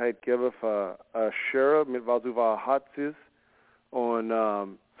Gelegenheit geben für Share mit was über Herz ist. Und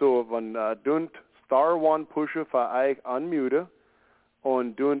so wenn du *1 pushen für euch unmute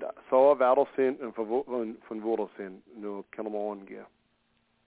und du so weiter sind und von wo das sind, nur können wir angehen.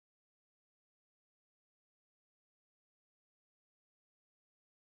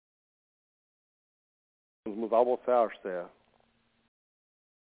 Das muss aber zuerst sein.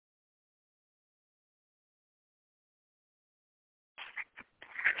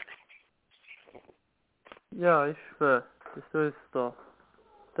 Ja, ich das ist der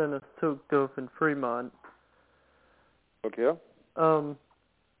Dennis Zugdorf in Fremont. Okay.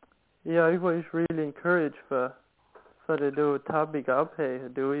 Yeah, I was really encouraged for the topic up here.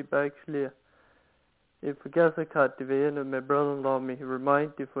 Do we actually, if I guess I cut the way, and my brother-in-law me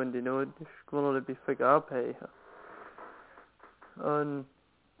remind you when they know it's going to be figured up here. And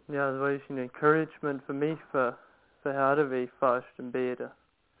yeah, it was an encouragement for me for how to be fast and better.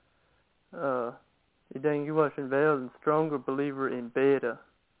 I think you was a very stronger believer in beta.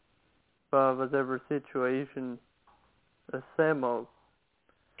 For whatever situation a same.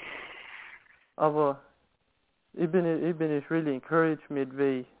 Aber ich bin really encouraged mit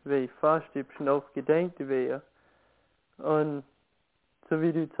wie fast ich schon aufgedenkt wäre. Und so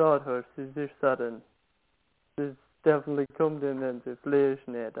wie du gesagt hast, es ist dann, es definitely kommt in den Fleisch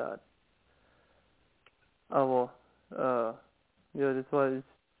nicht an. Aber, ja, das war,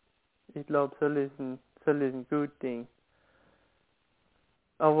 ich glaube, das ist ein gut Ding.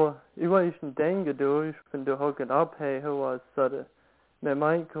 Aber ich war schon denken, ich bin da hocken abhängen, was so, mit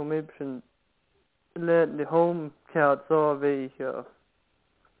meinem kommt ich schon let the home count so wie ich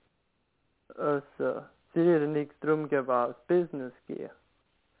sie dir nichts drum geben als Business gehen.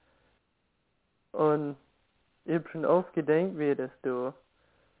 Und ich hab schon oft gedacht, wie das da.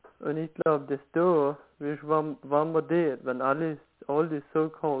 Und ich glaube, das da, wann man das, wenn all die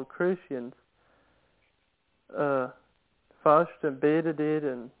so-called Christians fasten, beten das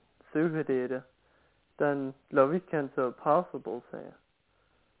und suchen das, dann glaube ich, kann es so possible sein.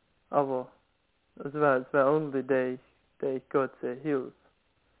 Aber es war only der Gott sei Hilfe.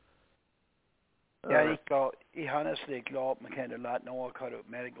 Ja, ich har næsten ikke glad, man kan det lade noget cut up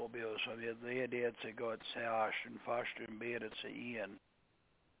medical bills, så det er det til Gott sei den første bedet til igen.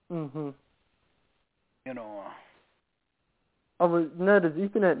 Mhm. You know. Aber nej, das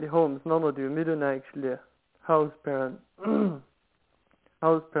ich bin at the homes, none of you, me don't actually house parent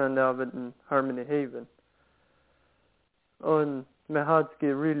out in Harmony Haven. Und my heart's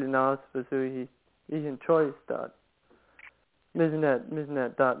get really nice for so he enjoys that. Isn't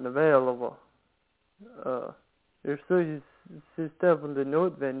that available? So he's definitely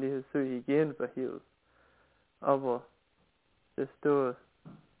notwendig, so he gehen for hilf. Aber das da,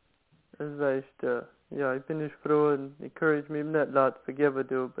 das weißt ja, ich bin nicht froh und encourage me, nicht laut vergeben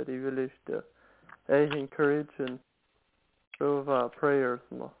du, but ich will nicht encourage and so prayers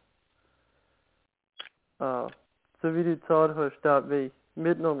more. So wie du gesagt hast, da wir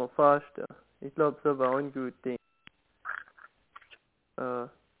miteinander fasten. Ich glaube, das war ein gutes Ding.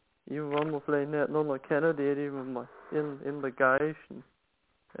 Ich wollte vielleicht nicht einander kennen, die immer in der Geist,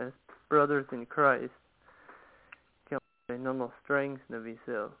 as brothers in Christ, kann man einander strengthen wie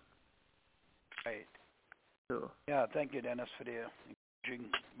so. Right. So. Yeah, thank you, Dennis, for the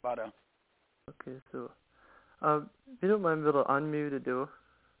encouraging butter. Okay, so. You don't mind wieder unmute do?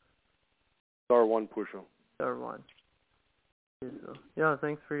 *1 pusher. *1. Okay, so. Yeah,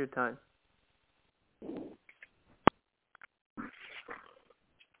 thanks for your time.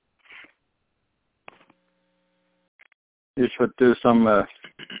 You should do some,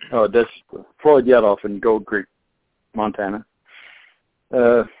 this Floyd Yedoff in Gold Creek, Montana.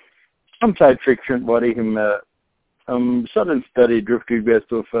 Some science fiction, what he sudden study drifted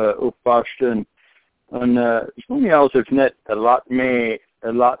best of Boston. And something else is net a lot may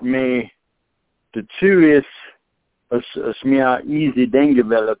the two is as mer easy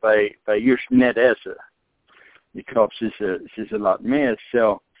dengeväl by just net esse. Because it's a lot more.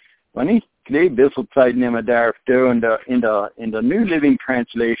 So when he gave this side name there in the New Living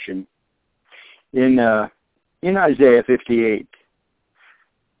Translation in Isaiah 58.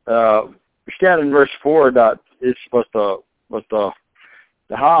 Stat in verse 4 that is what the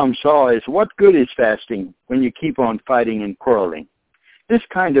Ham saw is, what good is fasting when you keep on fighting and quarreling? This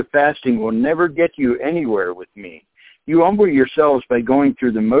kind of fasting will never get you anywhere with me. You humble yourselves by going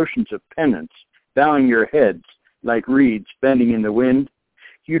through the motions of penance, bowing your heads like reeds bending in the wind.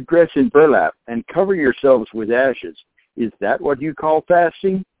 You dress in burlap and cover yourselves with ashes. Is that what you call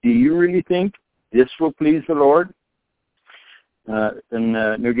fasting? Do you really think this will please the Lord?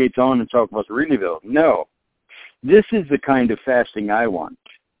 Newgate's on and talk about the Reillyville. No, this is the kind of fasting I want.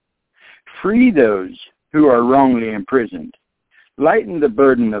 Free those who are wrongly imprisoned. Lighten the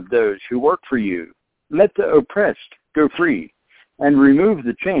burden of those who work for you. Let the oppressed go free, and remove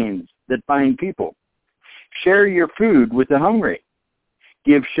the chains that bind people. Share your food with the hungry.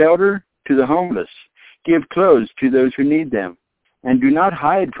 Give shelter to the homeless. Give clothes to those who need them. And do not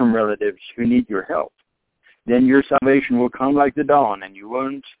hide from relatives who need your help. Then your salvation will come like the dawn, and your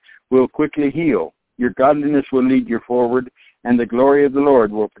wounds will quickly heal. Your godliness will lead you forward, and the glory of the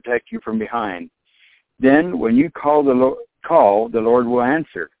Lord will protect you from behind. Then when you call, the Lord will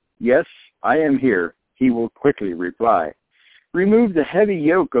answer. Yes, I am here. He will quickly reply. Remove the heavy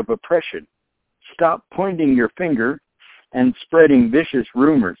yoke of oppression. Stop pointing your finger and spreading vicious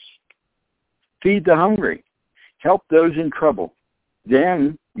rumors. Feed the hungry. Help those in trouble.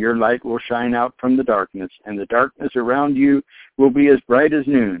 Then your light will shine out from the darkness, and the darkness around you will be as bright as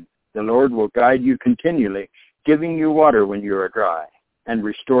noon. The Lord will guide you continually, giving you water when you are dry, and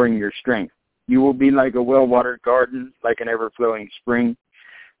restoring your strength. You will be like a well-watered garden, like an ever-flowing spring.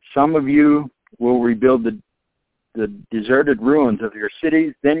 Some of you will rebuild the deserted ruins of your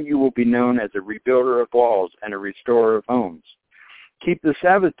cities. Then you will be known as a rebuilder of walls and a restorer of homes. Keep the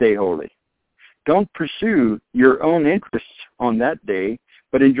Sabbath day holy. Don't pursue your own interests on that day,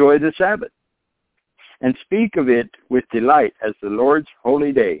 but enjoy the Sabbath. And speak of it with delight as the Lord's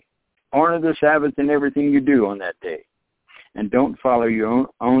holy day. Honor the Sabbath in everything you do on that day. And don't follow your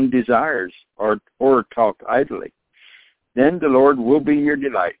own desires or talk idly. Then the Lord will be your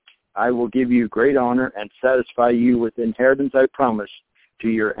delight. I will give you great honor and satisfy you with the inheritance I promised to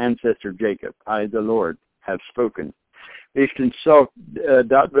your ancestor Jacob. I, the Lord, have spoken.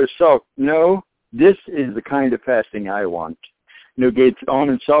 No, this is the kind of fasting I want. Newgate's on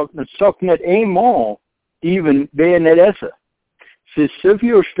and saknet eenmaal even ben het essen. Ze is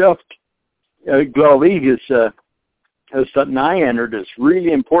zoveel stuff, glaube ich, is that I entered is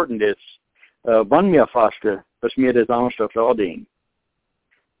really important. Is wanneer meer vasten, was meer das aanstof verdien.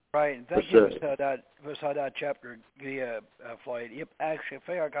 Right, and thank you for that chapter, Floyd. Yep,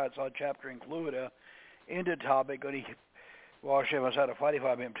 actually, I got that chapter included in the topic, and he was at a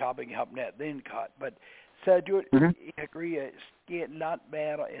 45-minute topic, he helped net then cut. But so do it, I agree, it's getting not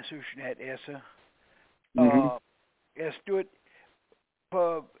bad as you net essa. Es doet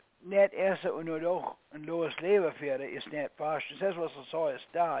for net essa und nur doch ein lowes Leben führen, ist net fast. Das ist, was so ist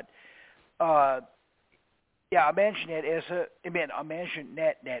da. Yeah, I mentioned net essa. I mentioned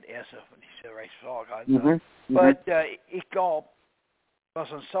net essa when he said right so. But ich glaube, was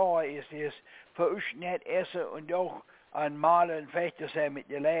man so ist für uns net essa und doch ein Malen Fechter sein mit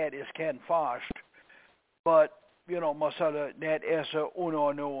der Lehre ist kein fast. But man soll net essa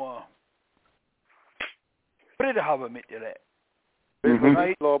und nur Friede haben mit der Lehre.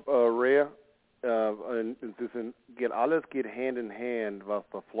 Ich glaube, Ray, alles geht hand in hand, was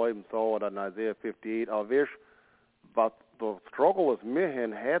der Floyd saw in Isaiah 58. Aber was der Struggle ist, mir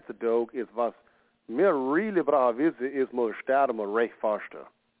hin herzudog, ist, was mir really brauchen wissen, ist, mal sterben und recht fasten.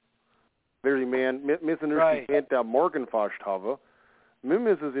 Wir müssen nicht der Morgen fast haben. Wir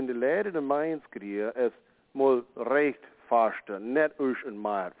müssen es in die Lehre der Mainz kriegen, es mal recht fasten, nicht euch und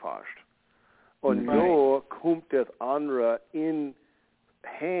mal fast. Und so kommt das andere in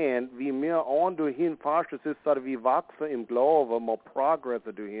Hand, wie wir an dahin fasten, es ist, dass wir wachsen im Glauben, mal Progress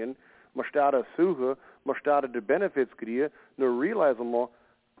dahin, man startet suchen, man startet die Benefits kriegen, nur realisieren wir,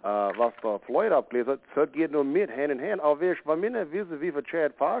 was der Floyd abgelesen hat, das geht nur mit Hand in Hand. Aber wenn wir nicht wissen, wie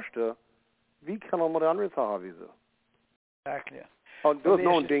wir fasten, wie kann man die andere Sachen wissen? Exactly. Und das ist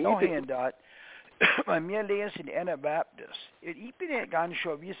noch ein Ding. Bei mir lesen in Anabaptist, ich bin ja gar nicht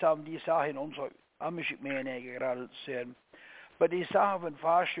sure, wie haben die Sachen in unserer amische Gemeinde gerade sehen, aber die Sachen von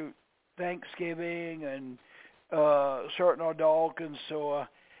Fasten, Thanksgiving and certain adult and so,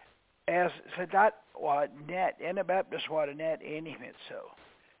 so that was net, Anabaptist was net anything so.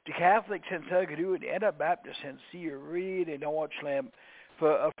 The Catholics in Tagadu and Anabaptist and see you read and watch them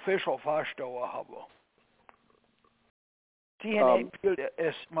for official Fasten haben. Die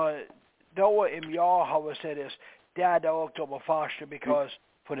ist mal Dauer im Jahr haben wir gesagt, ist der Oktober fasten, because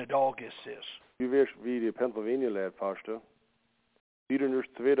von der Tag ist es. Du weißt, wie die Pennsylvania Leute fasten. Die tun nur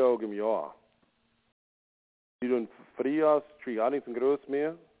 2 Tage im Jahr. Die tun Frühjahrs, gar nichts groß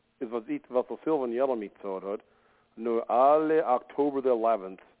mehr. Ist was der Sylvan Yellow mit gesagt hat. Nur alle Oktober the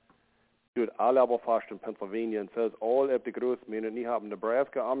 11th doet alle aber fast in Pennsylvania and says all up the gross men and have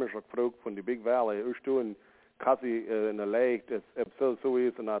Nebraska Amish gefragt von the Big Valley. Ich tue Cassie in the lake, das so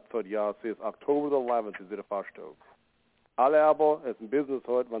ist und hat gesagt, ja, es ist October the 11th, ist der Fasttag. Alle aber, es ist ein Business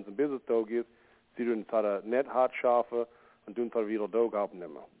heute, wenn es ein Business-Tag ist, sie tun es nicht hart schaffen und tun es wieder Tag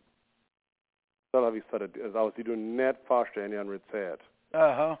abnehmen. Das habe ich gesagt, also sie tun nicht fasten in ihren Zeit.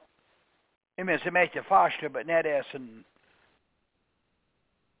 Uh-huh. I mean, sie möchte fasten, aber nicht essen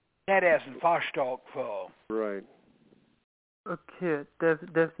Fasttag für. Right. Okay, there's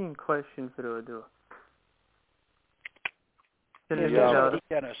a question for you, though. Yeah.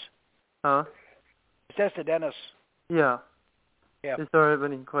 Dennis. Huh? Is that the Dennis? Yeah. Yeah. Is there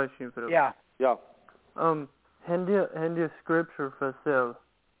any question for you? Yeah. Yeah. Hand you scripture for sale,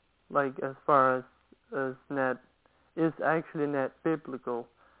 like as far as net is actually not biblical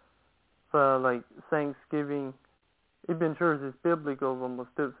for like Thanksgiving. Ich bin sure it's biblical when we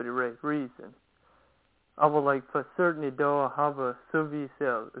do it for the right reason. Aber like for certainly da have so wie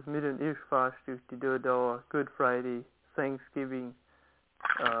sel is mit en fast die do da Good Friday, Thanksgiving,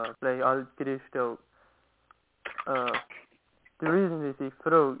 like all Gericht out. The reason is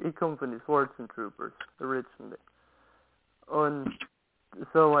I come from the Swartzen Troopers originally. And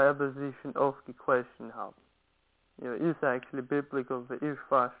so I have a position of the question have. You know, is actually biblical for if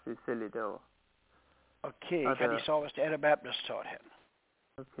fast is silly though. Okay, kan I så hvis det er Baptist taught him.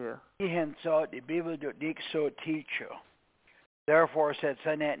 Okay. He had thought the Bible did not so teacher. Therefore said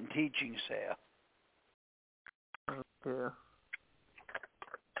send that in teaching say. Okay.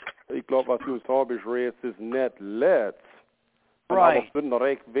 Ich glaube, was du sagst, ist nicht let's. Right. Aber es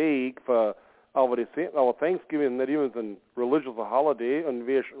recht Weg für our Thanksgiving not even a religious holiday and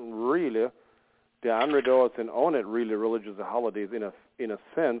we're really the andere da sind auch nicht really religious holidays in a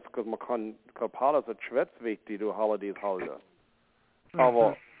sense, because man kann alles als Schwätzweg die du Holidays halten.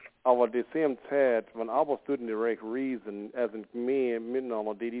 Aber the same Zeit, wenn aber studien die recht reason, as in mehr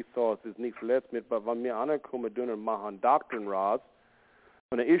miteinander, die so ist nichts letzt mit, aber wenn wir ankommen und machen Doctrine raus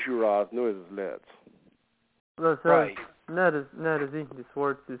und ein Issue raus, nur ist es letzt. Well, so Right. Not as English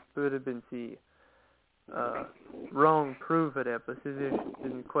words is would have been the wrong proof of that, but it's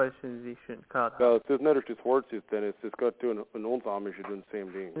in questions he shouldn't cut. Well, es ist nicht das Wort ist, denn es ist Gott tun und uns Amische tun the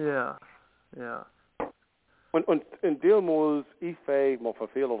same thing. Yeah, yeah. Und in dem muss ich vielleicht mal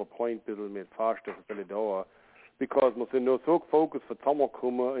verfehlen der Point ein bisschen mit Fasten für die Dauer, because man sind nur so gefocust für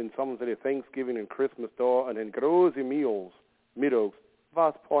Sommerkommen und some say Thanksgiving and Christmas da und in große Meals, mittags,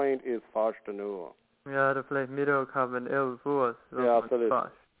 was Point ist Fasten nur. Ja, da vielleicht Mittag haben 11 Uhr. Ja, absolut.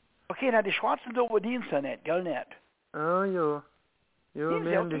 Okay, na die Schwarzen da verdienen sie nicht, gell nicht? Oh, ja. Ja, Dienst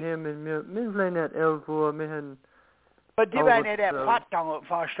wir ja haben die hier mit mir vielleicht nicht 11 Uhr, wir haben... Aber die Oh, werden nicht der so. Plattgang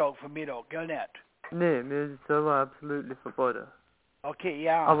Fasttag für Mittag, gell nicht? Nee, wir sind selber absolut verboten. Okay,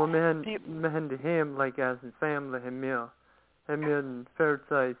 ja. Aber wir haben die hier, like as a family, haben wir ein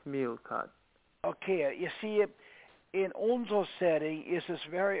fair-size meal cut. Okay, you see, in unserer setting is es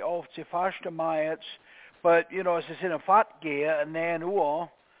very oft die fasten Maits, but you know, es ist in a Fahrtgeher und dann nur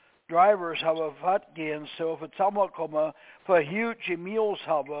drivers haben Fahrtgehen, so if it's zusammenkommen, für huge meals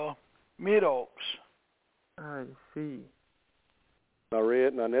haben mittags. I see. Na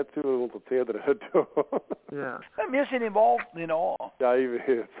red, na nicht zu unser Zeder. Ja. Wir sind involved in all. Ja, ich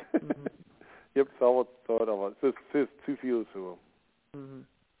weiß. Mhm. Ich hab's sauber gesagt, aber es ist zu viel so. Mhm.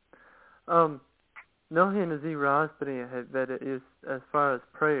 Nog een die raasbrengen heeft, dat is as far as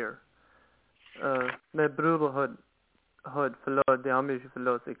prayer. Mijn broeder had verloren, de Amish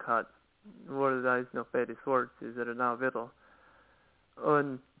verloren ik had. Worden dat is nog bij de soort, is er nou widdel.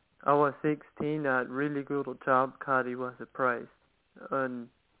 And I was 16, I had really good job, cause he was surprised. And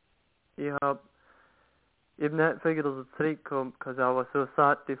ich net figured als het terugkomt, cause I was so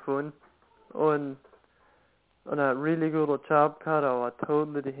sad davon. And I had really good job, cause I was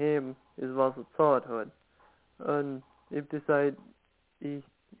totally to him, is was het thought had. And ich decided, ich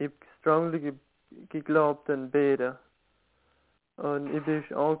strongly geglaubt an beten. Und ich bin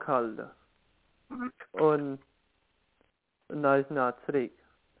angehalten. Und da ist not zurück.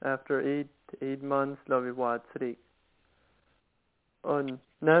 After 8 months, glaube ich, war zurück. Und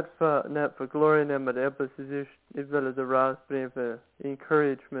nicht für Glory nehmen, aber etwas ist, ich will es rausbringen für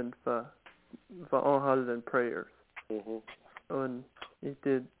Encouragement, für anhalten Prayers. Mhm. Und ich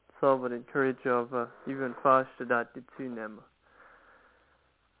did so would encourage of even faster that to nehmen.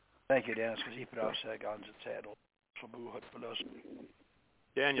 Thank you, Dennis, because he put us guns and saddle.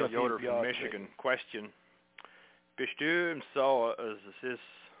 Daniel Yoder from Michigan. Question. Bist du im Sauer, als es ist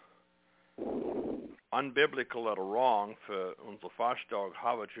unbiblical oder wrong für unsere Fasttag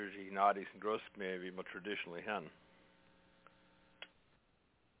haben die nach diesen Großgemeinde, wie wir traditionally haben?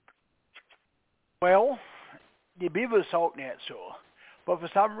 Well, the Bibel sagt nicht so. But for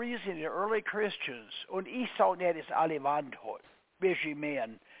some reason, the early Christians, und ich sage nicht, dass alle Wand hat, welche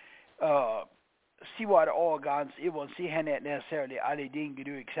men, sie var det overgangs, og sie har nicht necessarily alle Dinge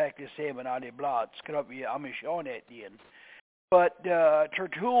do exactly the same and alle blad, skrev vi amerikaner igen. But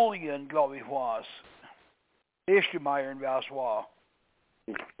Tertullian, glaube ich, was. Eschemeier, was war.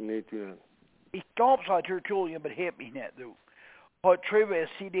 Ich glaube, es war Tertullian, but help mich nicht, du. Hat Trivia,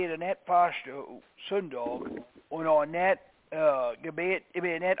 sie did nicht faste Sonntag, und auch nicht gebet, ich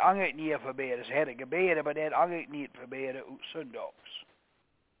bin nicht angekniet für beten. Sie hätte gebetet, aber nicht angekniet für beten sonntags.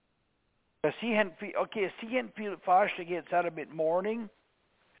 Sie haben viel faste geht Saturday morning,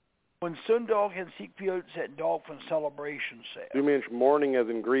 und Sonntag haben sie viel einen Tag von celebration set. You mean mourning as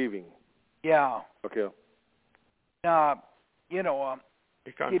in grieving? Yeah. Okay. Now, you know,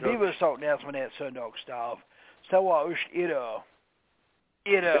 die Bibel sagt nicht, man nicht Sonntag darf. So war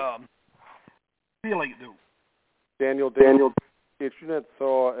it feeling do. Daniel, it's not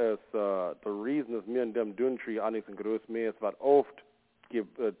so as the reason is mir in dem Dünntri anix in Großmeer, es wird oft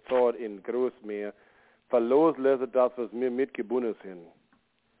gezahlt in Großmeer, verloslese das, was mir mitgebunden sind.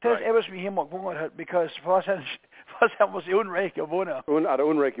 Das ist etwas, wie jemand gewundert hat, because was haben wir sie unrecht gewonnen?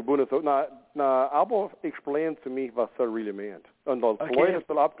 Unrecht gebunden. So, aber explain to me, was er really meant. Und als Leute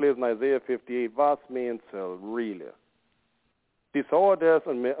soll abgelesen Isaiah 58, was meint er really? Die saw das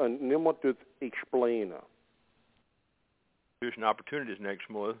und niemand tut explainen. There's an opportunity next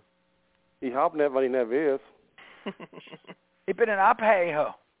month. Ich hab nicht, weil ich nicht weiß. Ich bin ein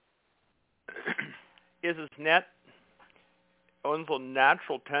Abhänger. Is es nicht unsere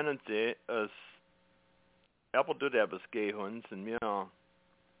natural tendency as Apple do etwas gegen uns und mir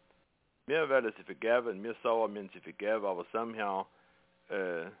werden sie vergeben, mir sauer mir sie vergeben, aber somehow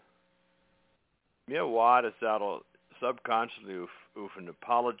mir war das auch subconsciously of an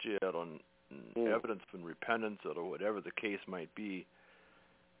apology or evidence of repentance or whatever the case might be.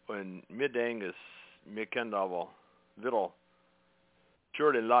 When mir denkt, mir kennt aber wieder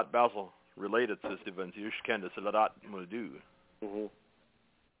surely a lot besser related to wenn sie kennt es a lot mal do.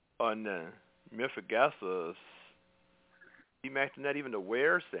 Und mir vergessen, sie möchten nicht even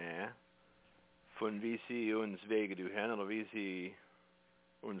aware sein von wie sie uns Wege durchhängen oder wie sie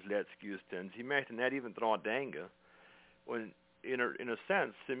uns letztgüst sind. Sie möchten nicht even dran denken. Und in a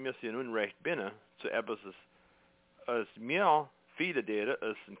sense, sie müssen in Unrecht binnen zu etwas, als mir viele data,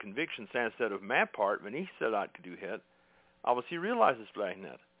 als ein conviction sense that of my part, wenn ich so das getan hätte, aber sie realize es vielleicht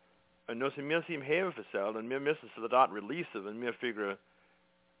nicht. Und nur sie müssen ihm Hilfe verzählen und wir müssen so das releasen, wenn wir figure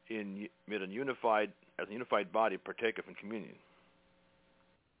mit einem unified body partake von Communion.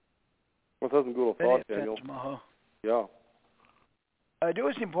 Was ist ein guter Thought, Daniel? Ja. Du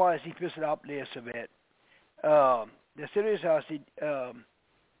ist important, dass ich ein bisschen ablesen werde. The series has the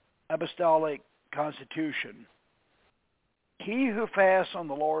Apostolic Constitution. He who fasts on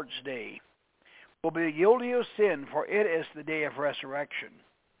the Lord's day will be guilty of sin, for it is the day of resurrection.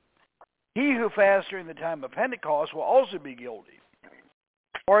 He who fasts during the time of Pentecost will also be guilty.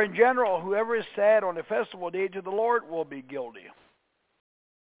 Or in general, whoever is sad on the festival day to the Lord will be guilty.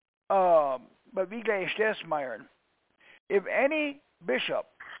 But wie gleich das, Myron? If any bishop,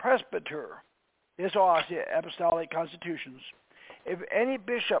 presbyter, this are the apostolic constitutions. If any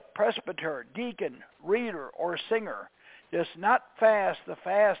bishop, presbyter, deacon, reader, or singer does not fast the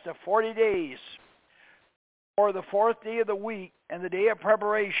fast of 40 days, or the fourth day of the week and the day of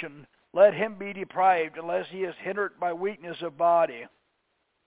preparation, let him be deprived unless he is hindered by weakness of body.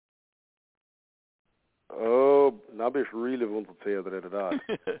 Oh, now bist du really wunderbar that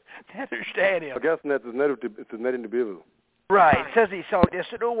I understand him. Vergessen nicht, es ist nicht in der Bibel. Right, says he so. Det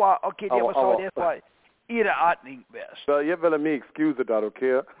så då var okej, det var så det var i det atning bäst. Well, jag vill mig excuse that,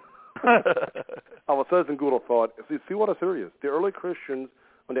 okay? Aber says in good thought. See what a serious. The early Christians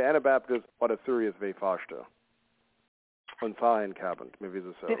and the Anabaptists what a serious way faster. Und Zahlen kabend, mir wie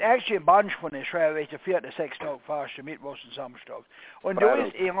es so. Det är actually en bunch von det schreiber ich der 4-6 Tag faster, Mittwochs und Samstags. Und du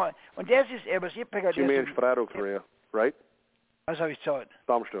ist immer und das ist etwas ich picker das. Du meinst Freitag früher, right? Was habe ich gesagt?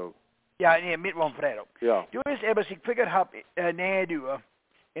 Samstag. Ja, nee, Mittwoch und Freitag. Ja. Du ist etwas ich pickert hab näher du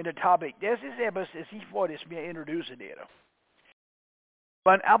in der Topic. Das ist etwas, das ich wollte es mir introduzieren dir.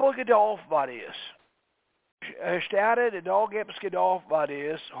 Wenn Abel gedolf war das. Stade, der Dag etwas gedolf war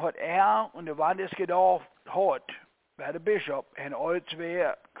das, hat und der Wand es gedolf hat. Bij de bishop en alle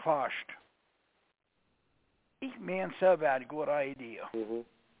twee kwast. Ik meen zelf een goede idee.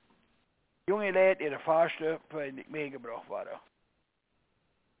 Jonge leid in de vaste voor ik meegebracht worden.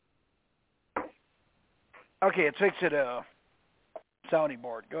 Okay, let's fix it sounding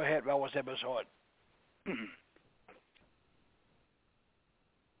board. Go ahead, what was episode?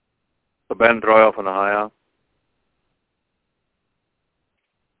 The Ben Dreuer van Haya.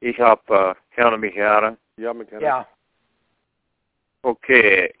 Ik heb, kennen mich heren? Ja, we kennen. Ja.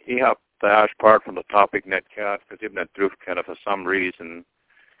 Okay, ik heb the last part from the topic net gehad, because ik heb net terugkennen for some reason.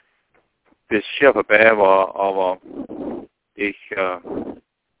 This chef erbij was, aber ik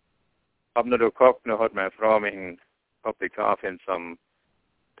heb natuurlijk ook nog had mijn vrouw mijn public coffee in some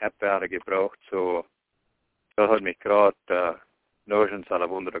tapwater gebraucht, so dat hat mich gerade nirgends alle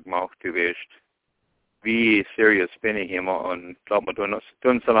Wunder gemacht gewischt. Wie serious bin ich immer und glaub mir,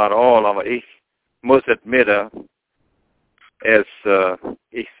 tun es all, aber ich muss admitten,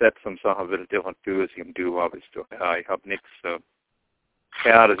 ich setze some Sachen wieder different too, als ich im Du habe. Ja, ich habe nichts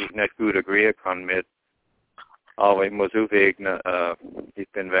dass ich nicht gut agreeen kann mit, aber ich muss aufwägen, ich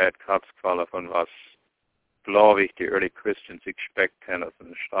bin weit Katzqualle von was, glaube ich, die early Christians expect haben, als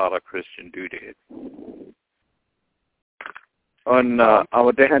ein starker Christian do det. Und,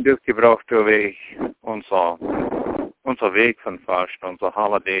 aber der hat durchgebracht durch unser Weg von Fasten, unsere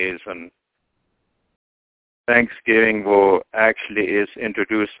Holidays und Thanksgiving, wo actually is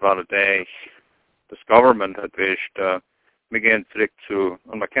introduced by the day, das Government hat wischt, wir gehen zurück zu,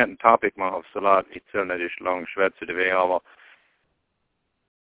 und man kennt ein Topic mal auf Salat, ich zähle nicht lang schwätze dabei, aber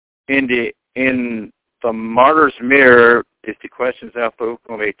in the Martyr's Mirror is the questions after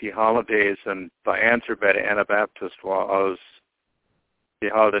the holidays, and the answer by the Anabaptist was the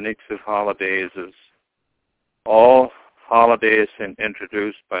Haldenixiv holidays is all holidays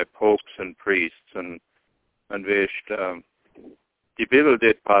introduced by popes and priests, and wished die Bibel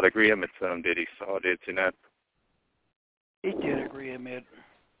did part agree mit dem, did ich saw, did sie nicht? Ich did agree mit.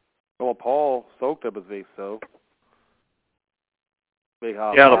 Well, Paul soaked up his face, so.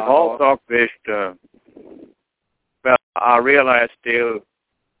 Yeah, the Paul talk wished, well, I realized still,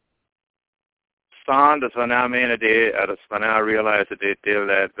 stand as when I mean a day, as when I realized that they deal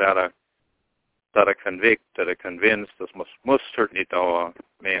that a convict, that a convinced, das muss certainly dauer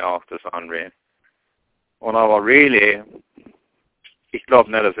mehr auf das andere. Und aber really, ich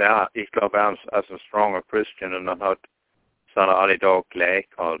glaube nicht, ich glaube als ein stronger Christian und dann hat seine alle da gleich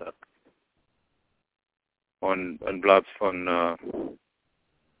gehalten. Und bleibt von,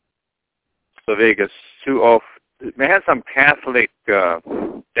 so wegen zu oft, we had some Catholic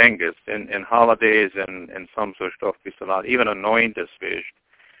things in holidays and some sort of stuff, we a lot, even anointers fish.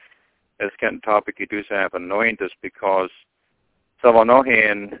 As kind of topic you do have anointers because so var nog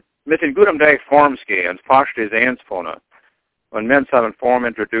en mit en gudom dag formske and fast is ansfona. When men have a form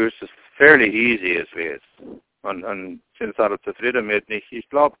introduced is fairly easy as we is. And since I was zufrieden mit nicht, ich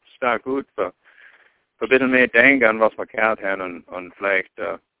glaube, es ist da gut für bitte mehr denken an was man kann und vielleicht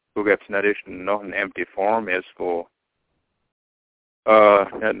wo gibt's nicht noch ein empty form ist, wo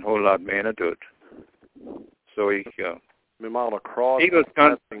nicht ein whole lot mehr tut. So ich my amount of cross and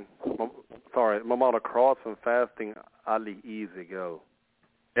fasting. Sorry, my amount of cross and fasting alle easy go.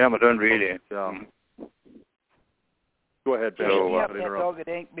 Yeah, man don't really. Yeah. Go ahead, Ben. Ich habe net auch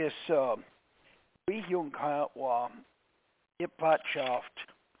gedacht, bis wie jung war, ich Platschaft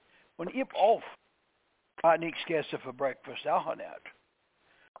und ich auf hat nichts gegessen für Breakfast auch nicht.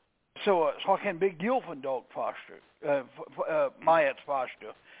 So it's like a big deal for dog foster, Myatt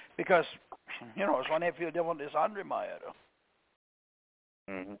foster, because it's one I feel different is Andre Myatt.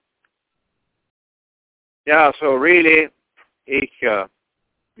 Mm-hmm. Yeah, so really, ich habe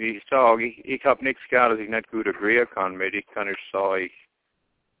nichts gehabt, dass ich nicht gut agreeen kann mit. Ich kann nicht sagen,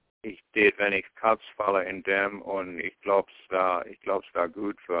 ich tät, wenn ich Katz falle in dem und ich glaube, es war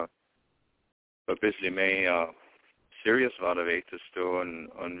gut für ein bisschen mehr serious war der Weg, das du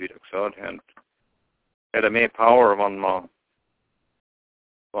und wie du gesagt hast, hätte mehr Power, wenn man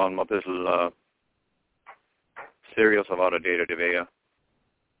ein bisschen serious war der Data wäre.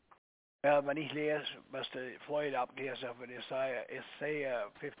 Ja, wenn ich lese, was der Floyd abgelesen hat, wenn ich sehe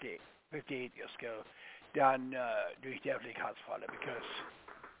 58 years ago, dann do ich definitely Katzfalle, because,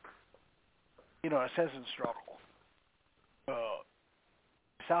 it says in struggle.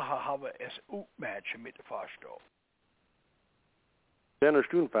 Sache habe es Matchen mit der Fahrstau. Then du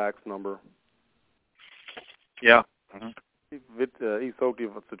ein Fax number. Ja. Ich sag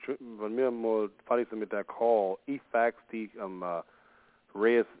dir, wenn wir mal fertig sind mit der Call, ich fax die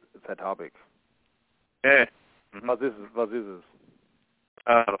raise that topic. Yeah. Was ist es?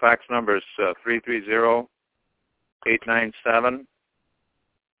 The fax number is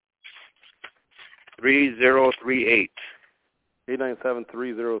 330-897-3038.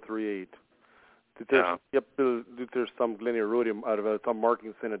 897-3038. Yep, there's some linear rhodium out of it, some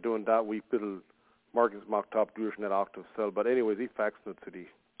markings in it doing that we little markings mocked up durch net octave cell. But anyways, he faxed it to the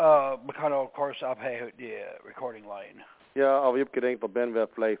We kind of course up the recording line. Ja, aber ich habe gedacht, ob Ben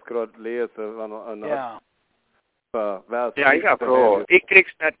vielleicht gerade lesen, wenn Ja. Ja, ich habe auch. Ich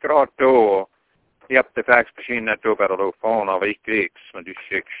krieg's nicht gerade da. Ich habe die Faxmaschine nicht da bei der Telefon, aber ich krieg's, wenn du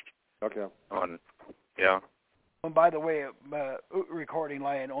schickst. Okay. Und, ja. And by the way, recording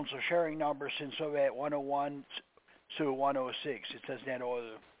line, unsere sharing number sind so at 101 to 106. It says that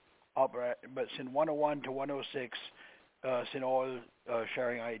all opera, but sind 101 to 106 sind all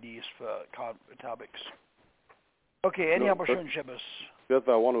sharing IDs for topics. Okay, any opportunity? That's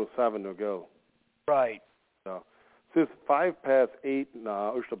 107 to go. Right. So, es ist 8:05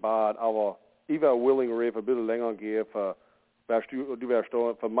 nach Österbad, aber ich wäre willing, Rave, ein bisschen länger gehen, für, du wärst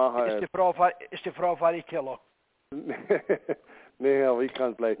da, für machen. Ist die Frau fertig, Killer? Nee, aber ich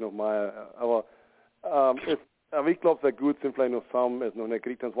kann vielleicht noch mal, aber ich glaube, sehr gut sind vielleicht noch zusammen, ist noch nicht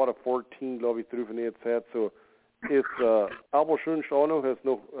gekriegt, es war der 14, glaube ich, drauf in der Zeit, so, ist, aber schön auch noch, ist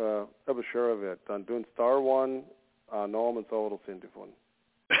noch, etwas schwerer wird, dann tun Star One, Norman Sauer sind davon.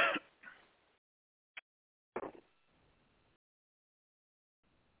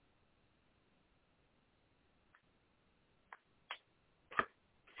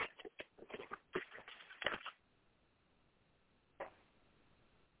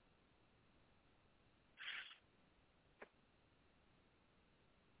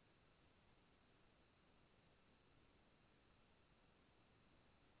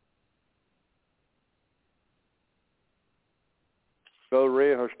 Wel,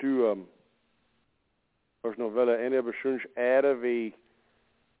 Ray, hast du noch wel eine bestimmte Erde wie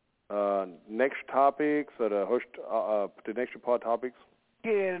next topics oder hast die nächste paar Topics?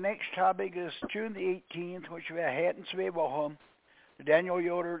 Okay, the next topic is June the 18th, which we hatten 2 Wochen. Daniel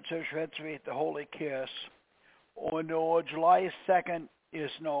Yoder zur Schweiz the Holy Kiss. Und July 2nd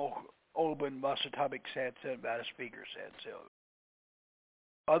is noch open, was der Topic said, was der Speaker said. So.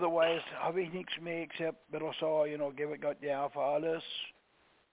 Otherwise habe ich nichts mehr, except bitte so, give it Gott ja für alles.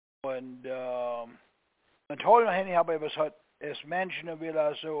 Und toll Henny habe ich was hat es Menschen will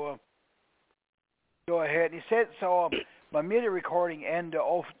also go ahead. He said so my media recording ende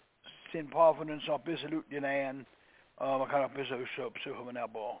auf sin paar von uns noch ein bisschen luten ein. Man kann auch ein bisschen suchen wenn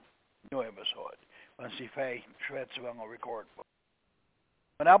aber nur Episode. Wenn sie fähig Schweizer wenn record.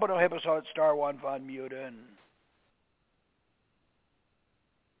 Und aber noch Episode Star One von Mute.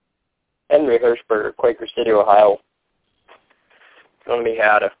 Henry Hirschberger, Quaker City, Ohio. Going to be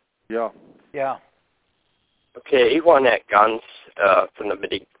had a. Ja. Yeah. Okay, ich war nicht ganz von der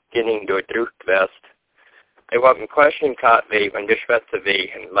beginning durchwest. Ich habe eine Question gehabt, wie wenn du Schwester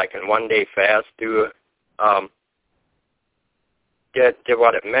wie, like in one day fast, du, der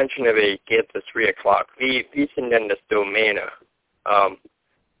war das Menschen, wie geht es 3 o'clock. Wie sind denn das Domäne?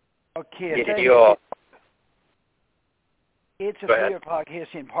 Okay, it's a 3 o'clock here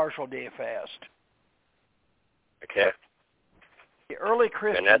in partial day fast. Okay. The early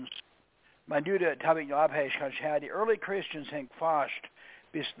Christians, man du det habe ich noch abhängig kanske, the early Christians hängt fast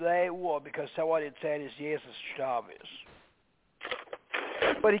bis 3 Uhr, because so what it said is Jesus starb ist.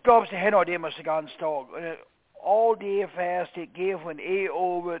 But ich glaube, sie haben auch immer den ganzen Tag. All day fast, it gave von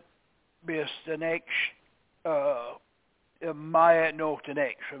over bis the next, Maya noch the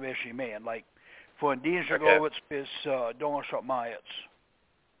next, so wie ich meine, like, von Dienstag bis Donnerstag Maiz.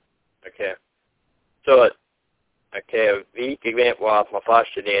 Okay. So, okay, wie ich gewähnt war auf mein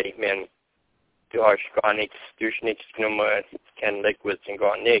Fasten, ich meine, du hast gar nichts, du hast nichts genommen, kein Liquids und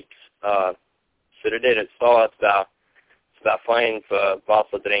gar nichts. So du det så att det var fint för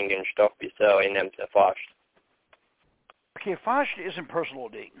vattendrinken stopp i så i nämnt fast. Okay, fast is a personal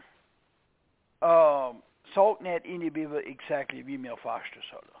thing. Salt net innebär exactly wie mir fast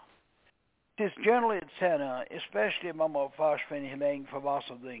soll. It is generally ett senare, especially om man fast för länge för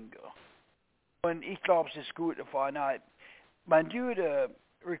vattendrinken. Men ich glaube, es ist gut för night. Man gör det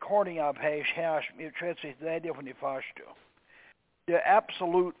recording av här med träffas det är från det första. Det är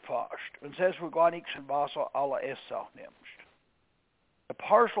absolut fast. Och sen så går ni som bara alla essa nämst. The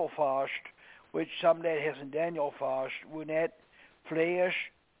partial fast, which some that has in Daniel fast, when that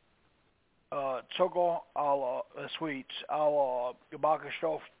flesh, zucker, alla sweets, alla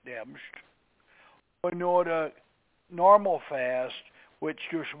gebakkenstoff nämst. Och nu the normal fast,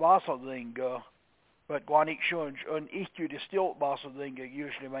 which just vasserdrinker, but går ikke sådan, og ikke det stilt vasserdrinker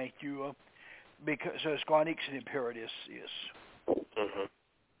usually make you, because so it's går ikke sådan imperative is. Mhm.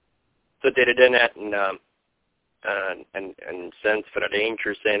 Så det är den att en sens för det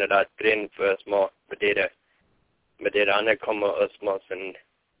intressant att grinn för små med det andra kommer små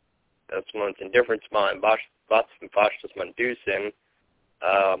en difference man vad som fast man do sen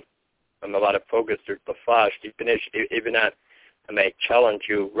I'm a lot of focus på fast even at I may challenge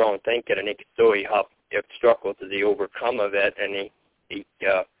you wrong thinking and it so you have have struggled to the overcome of it, and he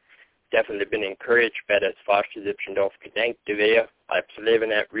definitely been encouraged by das fast as ich auf gedenkt wäre. Ich lebe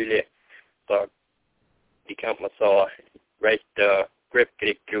nicht really, so ich kann mal so right grip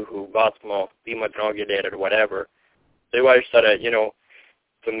gekriegt, who was mal wie man dran gelernt or whatever. So I sort of,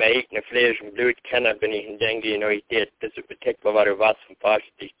 für mich eine Fleisch und Blut kennen, bin ich denke, ich did das ist particular was von fast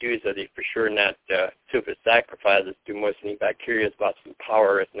ich tue, so ich for sure not zu viel sacrifices, du musst nicht bei curious was von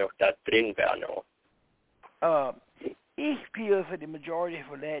Power ist noch da drin wäre noch. Ich feel for the majority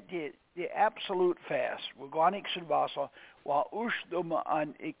for that, the absolute fast. We're going to Wasser, while Ursdummer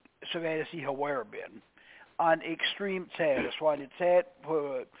an, soweit ich aware bin, an extrem Zeit. Das war die Zeit,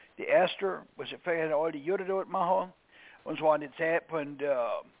 wo die Esther, was ich fährt, all die Juden dort machen, und es war die Zeit von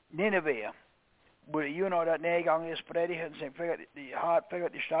Nineveh, wo die Juden dort nachgegangen ist, predigen, und sie fährt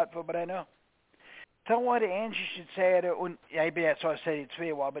die Stadt verbrennen. Dann war die ähnliche Zeit, und ja, ich bin jetzt so Zeit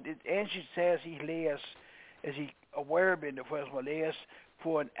 2 war, aber die ähnliche Zeit, ich lese, as ich aware bin, the first one is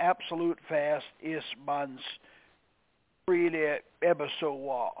for an absolute fast is man's really ever so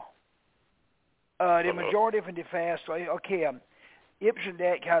well. The majority of the fast, okay, Ibsen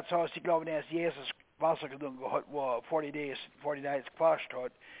that cat sauce, ich glaube, dass Jesus Wasser gedunken hat, war 40 days, 40 nights gefasst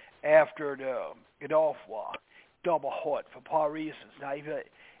hat, after the Gedolf war, double hot for paar reasons. Now, if you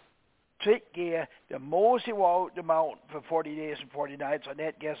take care, the most he walked the mountain for 40 days and 40 nights, on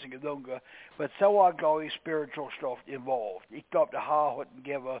that guessing gedunken, but so are going spiritual stuff involved. Ich glaube, der Haar hat ein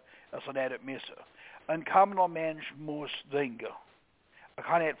Geber, als er nicht missen. Ein commoner Mensch muss denken. Er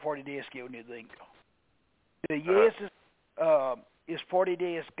kann nicht 40 days gehen und nicht denken. Der Jesus ist 40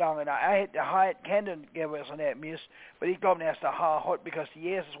 days gegangen. I had the Haar kennen Geber, als er nicht miss, but ich glaube, dass der Haar hat, because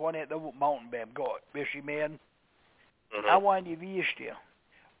Jesus war nicht der Mountain beim Gott. Wisst ihr, man? I want you to be still.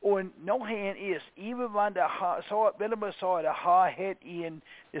 Und noch ein ist, even wenn der Haar, so wenn man so der Haar hat ihn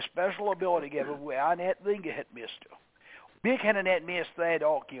the special ability gegeben, wo er nicht denken hat müsste. Wir können nicht mehr das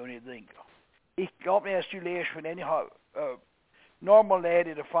auch gehen und nicht denken. Ich glaube nicht, dass du lässt von any normal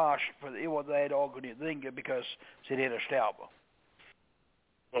Leute der Fast für die das auch nicht denken, because sie nicht sterben.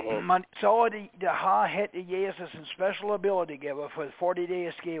 Man so der Haar hätte Jesus ein special ability gegeben für 40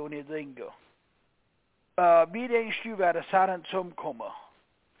 days gehen und nicht denken. Wie denkst du, wer das Satan zum kommen?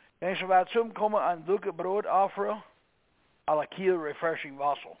 Denkst du, wer zum kommen an Lücke Brot offeren? Alla Kiel refreshing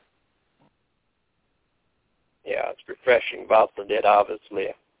Wasser. Yeah, it's refreshing Wasser, that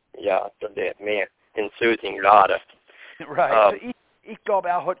obviously, yeah, that mehr in soothing gerade. Right, so ich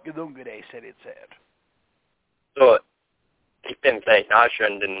glaube, hat gedunken, they said it said. So, ich bin vielleicht auch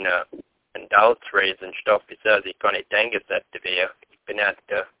schon in Doubts raising stuff, because ich kann nicht denken, dass das wäre. Ich bin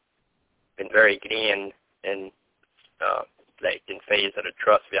nicht, bin very green in, like in phase of the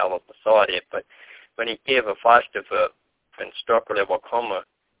trust vi alla beside it, but when he gave a fast för en struggle var komma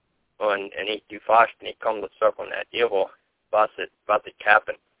och en inte fast ni kom till cirkeln that evil was it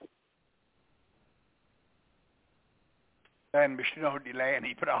kappen. Dann bist du noch die Lehre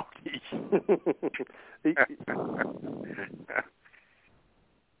nicht braucht ich.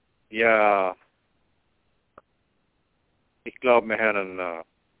 Ja, ich glaube, wir had a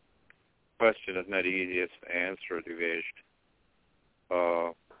question that's not easiest to answer, du weißt.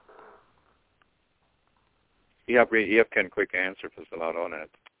 Ich habe kein quick answer für so lot on it.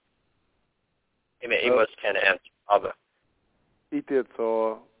 Ich muss keine Answer, aber ich did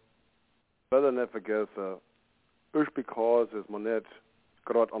so, whether not vergessen, just because is man nicht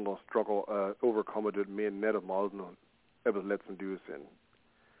gerade an der struggle overcome it, mir nicht einmal und etwas letzten du sind.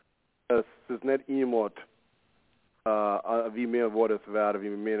 Es ist nicht jemand, wie mehr Worte es werden, wie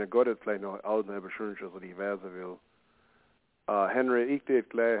mehr Gott es vielleicht noch alten haben schön, als ich weiß will. Henry, ich did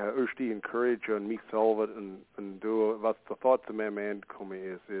gleich, ich die encourage und mich selber und du, was der Thought zu meinem Ende kommen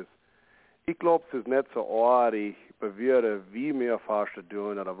ist, ich glaube, es ist nicht so artig, bewirren, wie mehr Fasten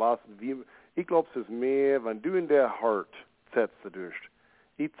tun oder was, ich glaube, es ist mehr, wenn du in der Hart setzt durch.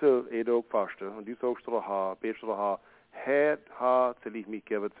 Ich soll auch fasten und du sagst dir, betest dir, soll ich mich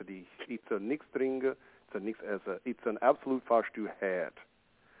geben zu dich. Ich soll nichts trinken, ich soll nichts essen. Ich soll absolut fast du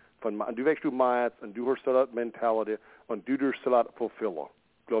und du wächst du meinst und du hast so Mentality und du durchst so fulfillen.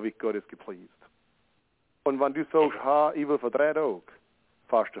 Glaube ich, Gott ist gepleased. Und wenn du sagst, ich will für 3 Tage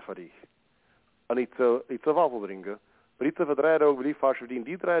fasten für dich. Und ich soll Wasser trinken. Aber ich soll für 3 Tage, will ich fasten für dich.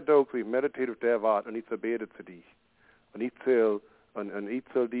 Die 3 Tage will ich meditieren auf der Wart und ich soll beten zu dich. Und ich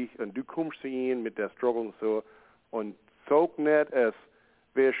soll dich, und du kommst zu ihnen mit der Struggle und so. Und sag nicht,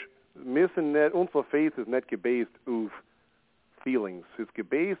 wir müssen nicht, unser Faith ist nicht gebased auf feelings. It's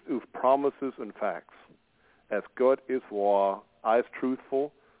based on promises and facts. As God is wahr, I is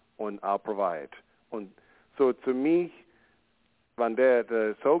truthful, and I'll provide. And so to me, Van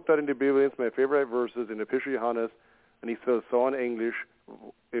der soak that in the Bible, it's my favorite verses in the Epistle Johannes, and he says so in English,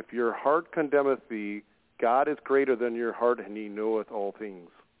 if your heart condemneth thee, God is greater than your heart, and he knoweth all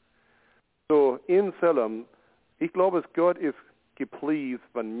things. So in Salem, ich glaube, es Gott ist gepleased,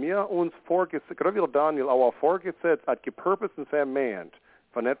 wenn wir uns vorgesetzt, gerade wie Daniel, auch vorgesetzt, hat gepurposed in seinem Mind,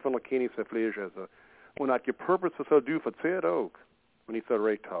 von nicht von der König der Fleisch, also, und hat gepurposed, was soll du verzehrt auch, wenn ich so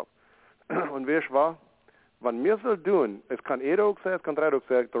recht habe. Und weißt du was? Wenn wir soll tun, es kann auch sein, es kann drei auch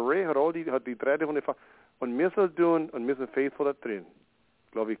sein, der Reh hat die 300 und wir soll tun, und wir sind faithful da drin,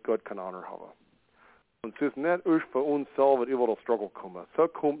 glaube ich, Gott kann Honor haben. Und es ist nicht erst für uns selber über den Struggle kommen. So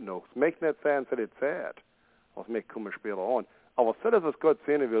kommt noch. Es möchte nicht sein, dass es Zeit was möchte kommen später an. Aber so ist, was Gott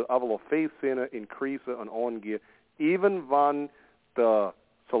sehen will, aber auch Faith sehen, increase und angehen, even wenn the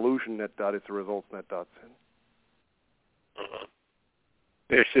solution nicht da ist, die Results nicht da sind.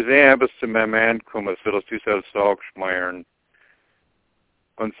 Es ist etwas zu meinem Ankommen, so dass du selbst sagst, Meiern.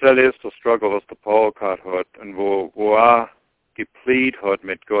 Und das ist der Struggle, was der Paul gehabt hat, und wo er geplead hat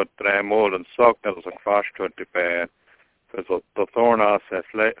mit Gott 3 Mal und sagt, dass er gefasst hat dabei, für der Thorn aus sein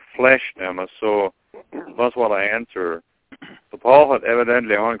Fleisch nehmen. So, was war der Answer? Der Paul hat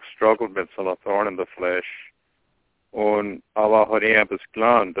evidently auch gestruggelt mit so einer Thorn in der Fleisch. Und, aber hat etwas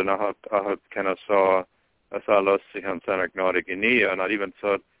gelernt, und er hat keine so, dass er lässt sich an seiner Gnade genie, und hat even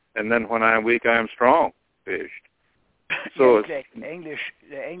said, and then when I am weak, I am strong. Fished. So, ja, English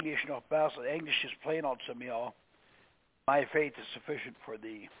noch besser. English ist plain out zu mir. My faith is sufficient for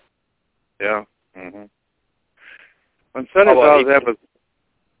thee. Ja. Mhm. Und so ist auch etwas,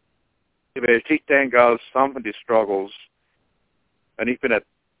 ich denke, als some von die Struggles, und ich bin nicht,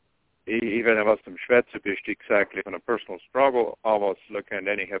 even was zum Schwätzen bist, exactly von a personal struggle, aber es kann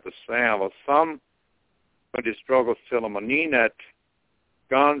nicht etwas sein, aber some von die Struggles zählen man nie nicht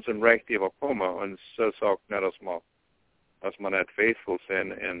ganz und recht überkommen, und so sagt nicht, dass man nicht faithful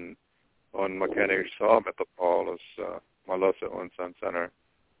sind, und man kann nicht sagen mit der Paulus, man lasse uns an seiner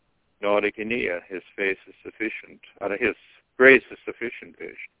gnädige Nähe, his face is sufficient, oder his grace is sufficient,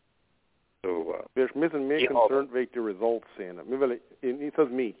 so, wir müssen mehr concerned wegen die Results sehen. He says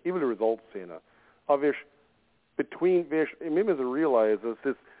me, he will the results sehen. Aber wir müssen realize, dass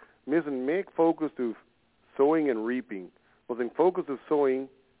wir müssen mehr focus auf sowing and reaping. Wir sind focus auf sowing,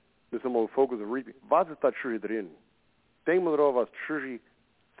 wir sind mal focus auf reaping. Was ist da schon drin? Denk mal drauf, was schon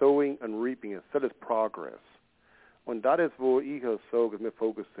sowing and reaping ist. Das ist Progress. Und das ist, wo ich sage, dass wir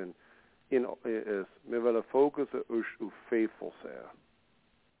Fokus sind. Wir wollen Fokus auf faithful sein.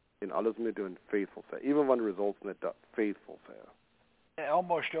 In alles wir tun, faithful sein. Even when the results nicht da, faithful sein.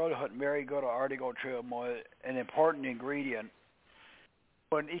 Almost all had very good article to an important ingredient.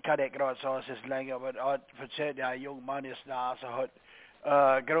 Und ich hatte gerade so, es ist länger, aber erzählt ja, ein junger Mann ist da, so hat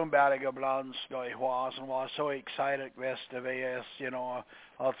Grünberger Blanz durch was und war so excited gewesen, wie es,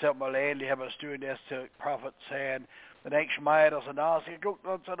 als ich mal ähnlich habe, es tun das zu Prophet sein. Dann denkst du mir, dass er da ist, geguckt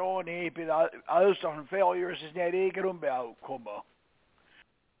und sagt, oh nee, ich bin alles doch ein Failure, es ist nicht Grünberger gekommen.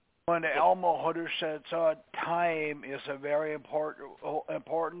 Und Elmo had said, so time is a very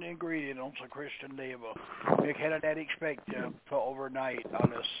important ingredient in unser Christian Leben. Wir können nicht expecten für overnight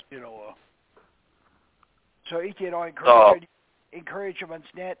alles, So ich hätte auch encourage wenn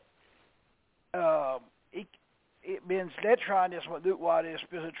es nicht, wenn es nicht schon ist, was du war, ist,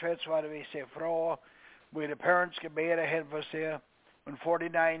 bis es trotz war, wie ich sehr froh, wo die Parents gebeten haben, was sie, und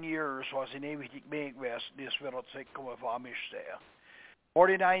 49 years was in ewig gebeten gewesen, das wird sich kommen von mich sehr.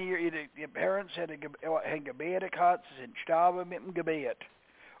 49 years, die Parents haben gebetet gehabt, sie sind gestorben mit dem Gebet.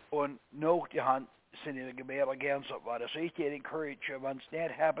 Und noch die Hand sind in der Gebet against it. So ich hätte encourage, wenn es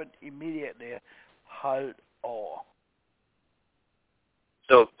nicht happened immediately, halt on.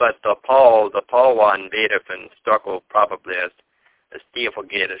 So, but the Paul one beter and struggle probably as still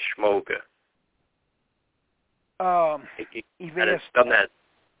forget a smoker. Ich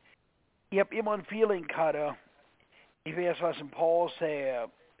habe immer ein Feeling gehabt, ich weiß, was in Paul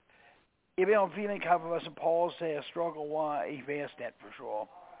sagt. Ich habe ein Feeling gehabt, was in Paul sagt, struggle war, ich weiß nicht für sure.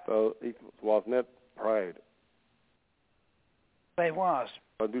 So, it was nicht pride. Bei was?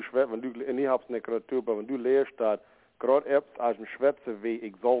 Wenn du, ich hab's nicht gerade tun, aber wenn du lehrst, dass gerade erst als ein Schwätze wie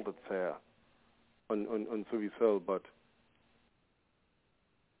exalted sei. Und sowieso, but.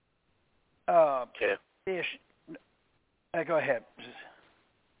 Okay. Go ahead.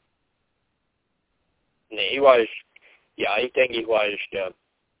 Nee, ich denke, ich war,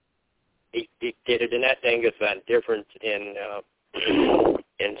 ich did it in that thing is that difference in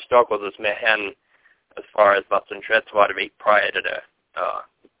struggles as man as far as what's in threats what to be prior to the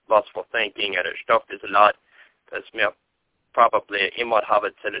lustful thinking or stuff is a lot that's mehr probably immer have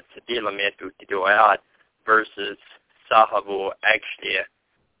it to deal with to do out versus sachen wo actually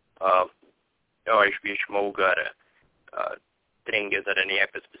ja, ich bin schmogere Dinge that any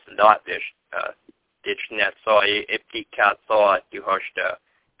episode lot this ditch net so if the cat saw it you hast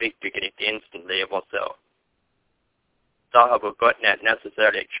big to get it instantly also. Sachen wo Gott not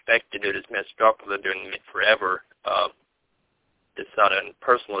necessarily expected to do this mess struggle doing it forever. Det är en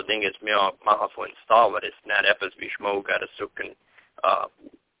personal ting som jag har fått installa. Det är när det vi smogar och sucken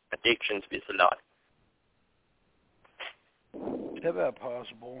addictions vid så lot. Is that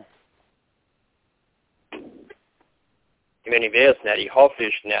possible? Men I vet när I har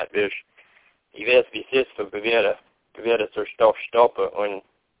fisk när I vet vi sist för bevera så stoppa och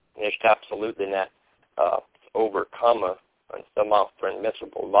it's absolutely not overcome and some for a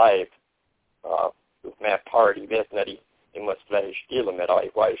miserable life with my part. I vet när I must let stila med I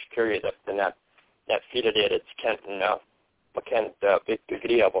was curious att den här filet det kan man kan bygga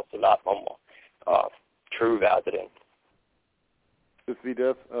grejer på så lätt mamma true värden. Das wie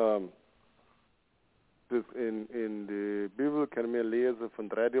das in der Bibel kann man lesen von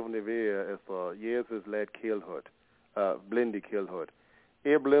 3 different Wege, ist Jesus lädt Kehlhut, blinde Kehlhut.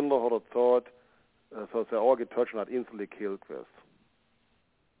 Blinde hat gesagt, so er auch getoucht und hat instantly killed gewesen.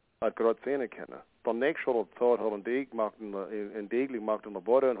 Hat gerade sehen können. Dan nächste hat er hat ein Deeg gemacht, ein Deeg gemacht in der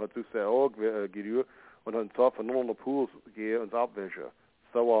Bode und hat sich sehr auch gerührt und hat gesagt, von nur in der Pool gehen und abwischen.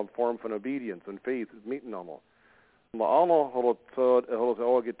 So war eine Form von Obedience und Faith miteinander. Und der andere hat er gesagt, er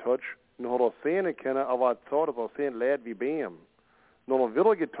auch getoucht und hat er sehen können, aber er hat gesagt, dass er sehen lädt wie bei ihm. Nur er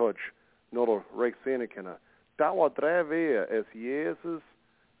wieder getoucht, nur er recht sehen können. Das war 3 Wege, als Jesus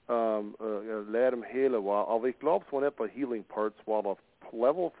lädt ihm heilen war. Aber ich glaube, es war nicht bei Healing Parts, war das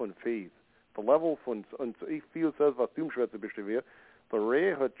Level von Faith. The level von, und ich viel selbst, was du schwätze bist wir, der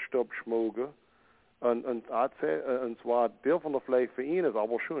Reh hat Stopp schmogen, und zwar der von der Fleisch für ihn ist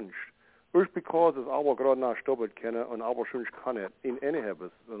aber schönst. Just because es aber gerade nach Stoppet kennen und aber schönst kann nicht, in any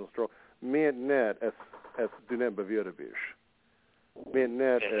habits, meint nicht, als du nicht bewährt bist. Meint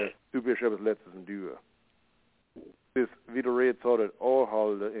nicht, als du bist etwas Letztes in du. Das, wie der Reh sagt, auch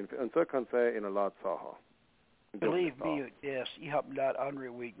halten, und so kann es sein in einer Latsache. Believe me, yes, you have not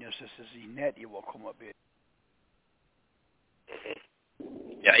andere weaknesses as the net you will come up with.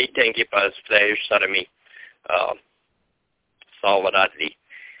 Ja, ich denke, als Fleisch sagt mir, so was hat die,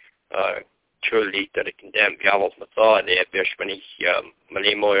 schuldig, dass ich in dem Jahr mit so, der wirst, wenn ich, mal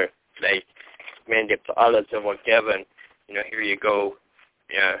immer, vielleicht, man gibt alles, so geben, here you go,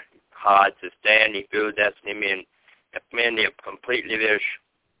 yeah, hard to stand, you feel that's nicht mehr, man, die completely wirst,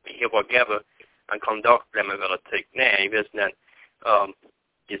 hier will geben, en conduct them wel take nee, ik wist net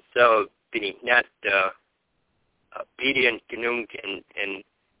je zo ben ik net obedient genoeg en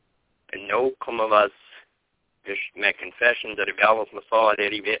no komen was dus my confession that I was my saw that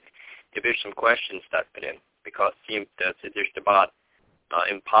there were some questions that put in because it seemed that it's about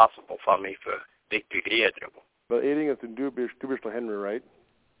impossible for me for big degree trouble. But eating is du bist der Henry, right?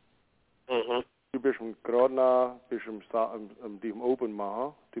 Mhm. Du bist gerade nach, bist dem Open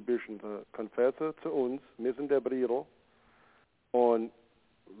machen, du bist der Konfessor zu uns, wir sind der Bruder. Und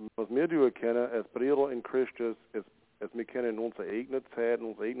was wir kennen als Bruder in Christus, ist wir kennen in unserer eigenen Zeit, in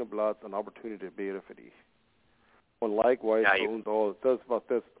unserem eigenen Platz, eine Opportunity beten für dich. Und likewise für uns all, das was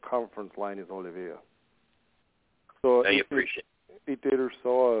das Conference Line ist alle wir. So I appreciate it. Ich dir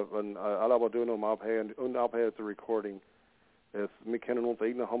so, wenn alle aber tun abhängen und abhängen zur Recording. Es, wir kennen uns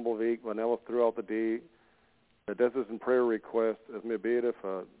eigenen humble Weg, wenn alles throughout the day. Das ist ein Prayer Request, es mir bete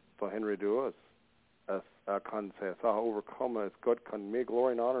für Henry Duas. Es kann sich Sachen overkommen, es Gott kann mehr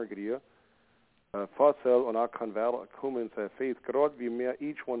Glory und Honor geben. Fassel und kann kommen in seine Faith, gerade wie mehr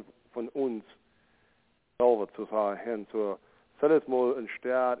each one von uns selber zu sagen, so selbst mal ein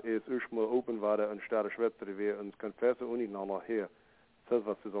Staat ist, ich mal open war, ein Staat der Schwester wäre, und konfesse untereinander her, das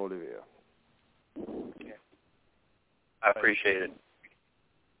was es alle wäre. I appreciate it.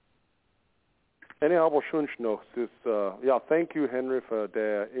 Any aber schon noch, thank you Henry für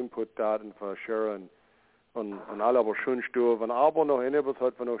der Input da und für Sharon und alle aber schon wenn aber noch etwas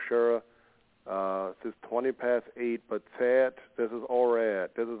hat von noch Sharon, es ist 8:20, but Zeit, das ist alright,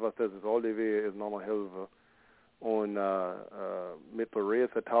 das ist all die Wege, ist nochmal Hilfe. Und mit der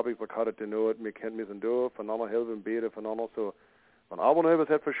Rest der Topics, was hat er know, wir kennen wir sind durch, von nochmal Hilfe und Bete von nochmal so. Wenn aber noch etwas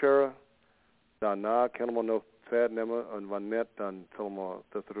hat für Sharon, danach können wir noch Zeit nehmen und wenn nicht, dann sollen wir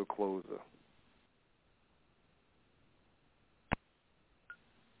das closen.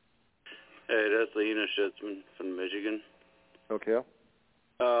 Hey, that's Lena Schitzman from Michigan. Okay.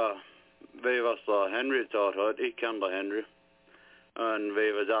 Vi was Henry taught hat, ich kan bij Henry. En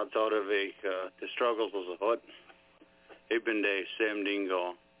vi was dat taught of the struggles was a hot. Ik ben de same ding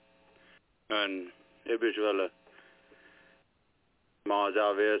go. En ik ben wel maar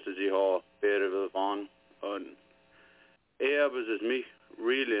der ved, at de har bedre ved foran. Og jeg is me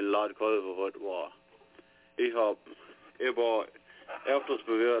really en lot kolde for hvad var. Jeg var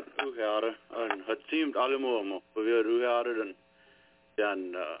eftersbeværet uhærte, og har teamet alle måder mig beværet uhærte,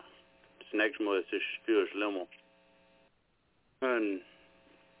 den snacks mod til fyrs lemmer. Men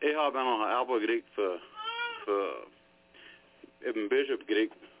jeg har bare arbejdet for en bishop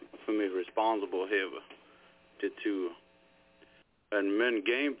grig for me responsible her det to and men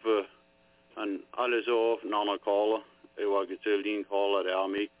game for and alle så ofte andre caller. Jeg var til din caller, det er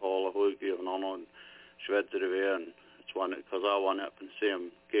mig caller, hovedgiver en anden svætte det ved en because I want up and see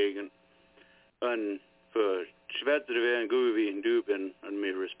him gegen. And for svætte det ved en god vi en duben and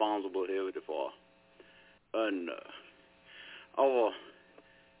me responsible her with the for. And our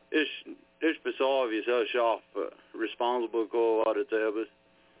is bizarre vi så sharp responsible go out of det.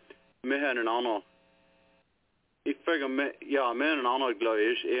 Me han en anden. Jeg fik men en anden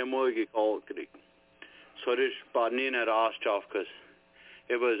glad jeg må ikke kalde det. Så det er bare den ene af det afstaf, because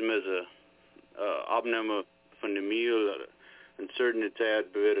jeg var med opnemme von der meal eller en certain tad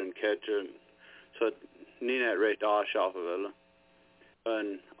bevæget en catcher. Så den ene af det ret afstaf vel. Og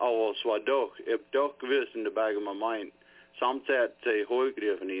jeg var dog, jeg dog vidste in the back of my mind. Samtidig til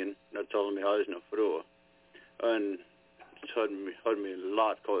højgreven en, når talte mig højsen og frå. Og så havde mig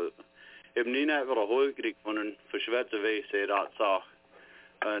lat koldt. Jeg den ene af det højgreven von en forsvætte vej, sagde det så.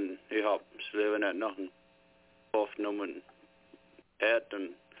 Og jeg har slevet af nok en ofte nummer et, og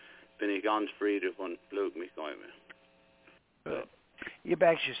bin ich ganz fri davon, blöd mich gar nicht mehr. Jeg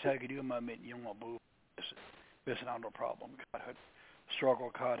bakser sagt det med en junger bu, hvis en andre problem hat,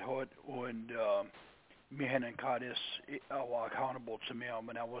 struggle hat und mir han kan is var accountable to me,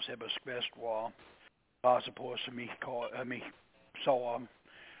 men I was ebbers best var support to me me så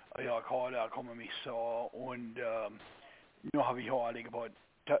jeg kallar kommer mig så und nu har vi hört lite på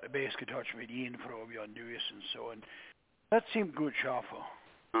basic touch med en från vi Andreas and so and that seemed good Schaffer.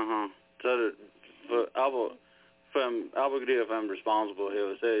 So for if I'm responsible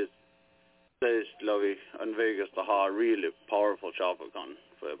here says Lovey and Vegas to ha really powerful Schaffer gun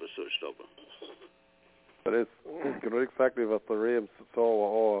for ever such stuff. But it's exactly what the Rams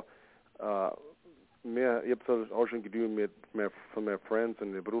saw mehr ich habe auch schon gedient mit von my friends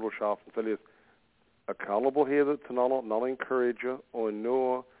and the Bruderschaft und so accountable here to not encourage you or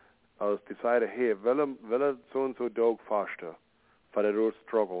no as decide hey will so and so dog faster for the road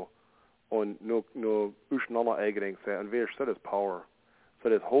struggle and no usnana eigering say and wer said is power so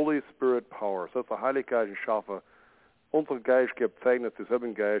that Holy Spirit power so the Heilige Geist schaffe unser Geist gibt Zeugnis des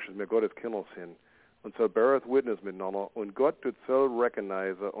Heiligen Geistes mit Gottes Kinder sind und so beareth witness miteinander und Gott tut so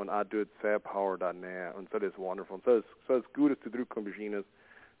recognize und tut sehr power da näher und so das wonderful so it's good to do combinations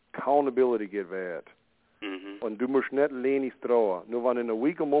accountability geht wert. Und du musst nicht lenig trauen. Nur wenn du in einem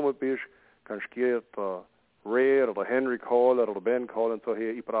weaken Moment bist, kannst du der Ray oder der Henry call oder der Ben call und so,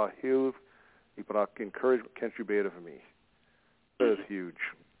 hey, ich brauche Hilfe, ich brauche Encouragement, kannst du beten für mich. That is huge.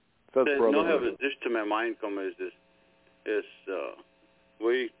 That's brother. This to my mind come is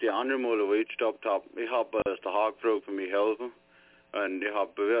we die andere Male we stopped up. Ich habe der Hagfrau für mich helfen und ich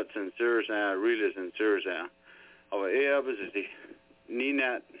habe bewährt sincere sein, really sincere sein. Aber ich habe es nie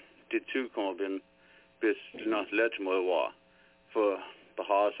nicht die Zukunft bin bis das letzte Mal war für der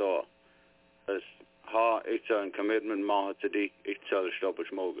Haus es ich soll ein Commitment machen zu dich, ich soll stoppen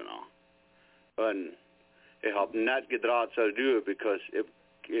schmogen an. Und ich habe nicht getraut zu tun, because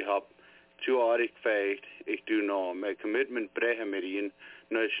ich habe zu arg gefecht, ich tue noch mein Commitment brechen mit ihnen,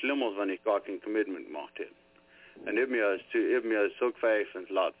 nur ist schlimmer, wenn ich gar kein Commitment gemacht habe. Und ich habe mir so gefecht und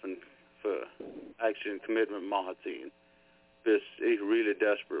laut für actually ein Commitment machen zu ihnen. Bis ich really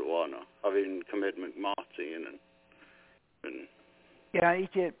desperate war noch, habe ich ein Commitment gemacht zu ihnen. Ja,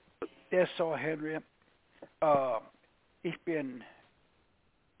 das so, Henry. Ich bin,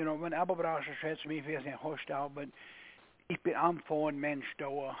 wenn Aberbranche schätzt mich, wir sind Hostel, aber ich bin am Vorn Mensch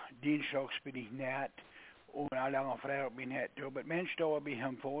da, Dienstags bin ich nicht, und alle anderen Freitag bin ich nicht da, aber Mensch da bin ich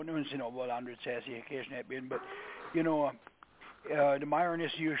am Vorn, und sind auch wohl andere Zeit, ich nicht bin, but, the Myron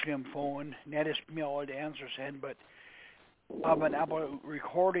is usually am Vorn, nicht ist mir all the answers in, but aber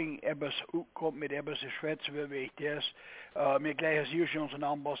recording etwas kommt mit etwas Schwätze, wie ich das. Mir gleich als usual unseren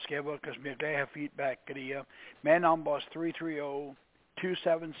Nummer geben, because mir gleich Feedback kriegen. Mein Nummer ist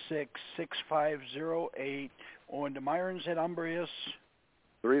 330-276-6508 und der Myron's Number ist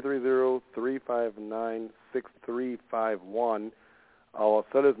 330-359-6351. Aber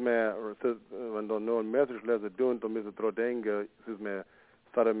selbst mehr, wenn du nur ein Message lesen tun, dann müssen wir dran denken, es ist mehr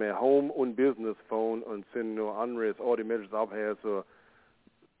starten med home und business phone und sind nur andere all die Messages abher so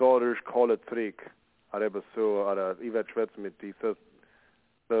dadurch call it trick aber so oder ich werde schwätzen mit die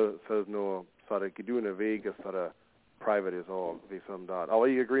says no, så det kan du en væg, så det private is all, vi som dat. Og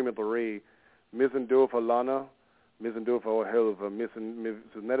I agree med det, missen do for landa, missen do for helve, missen,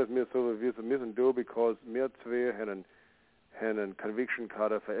 så net as mere så vi så missen do because mere tve han en conviction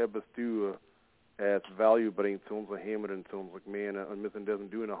cutter for ebbes du as value bringt zu unser Heimat und zu unser Gemeinde und müssen das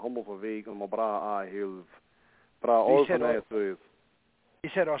do in a humble Weg und man bra helve. Bra all von das ist. He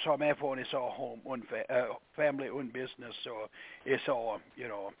said also my phone is all home, family, business, so it's all,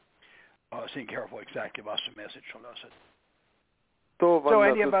 think careful exactly what's the message from us. So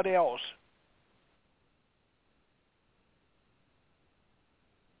anybody else?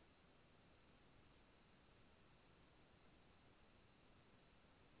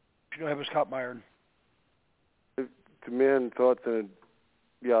 You have us caught Myron. To men thought that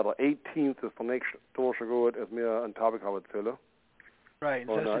the 18th is the next door should go as me on topic how it tell. Right,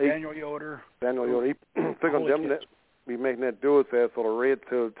 and that's Daniel Yoder. Daniel Yoder. Think on them that we make that do it as sort of red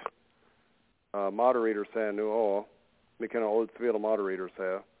tilt moderator saying no all. We can all twee moderators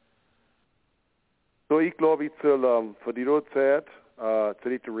här. Så jag glaube till för de då sätt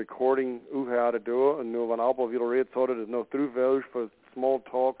till the recording how to do and nu van album vill red så det är no through values for small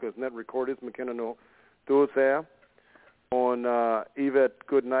talk is net recorded man kan no do här. Und ich werde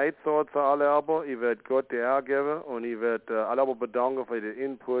good night so zu alle aber ich werde Gott der Ehre geben und ich werde alle aber bedanken für den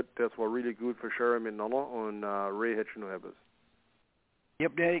Input. Das war really good for sharing miteinander und Ray hat schon etwas.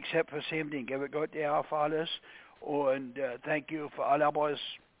 Yep, det except for same thing. Give it Gott der Ehre für alles und thank you for alle aber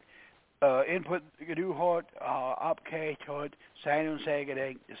input du hat abgehört hat sein und sagen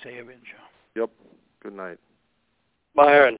det säger vi. Yep, good night. Myron.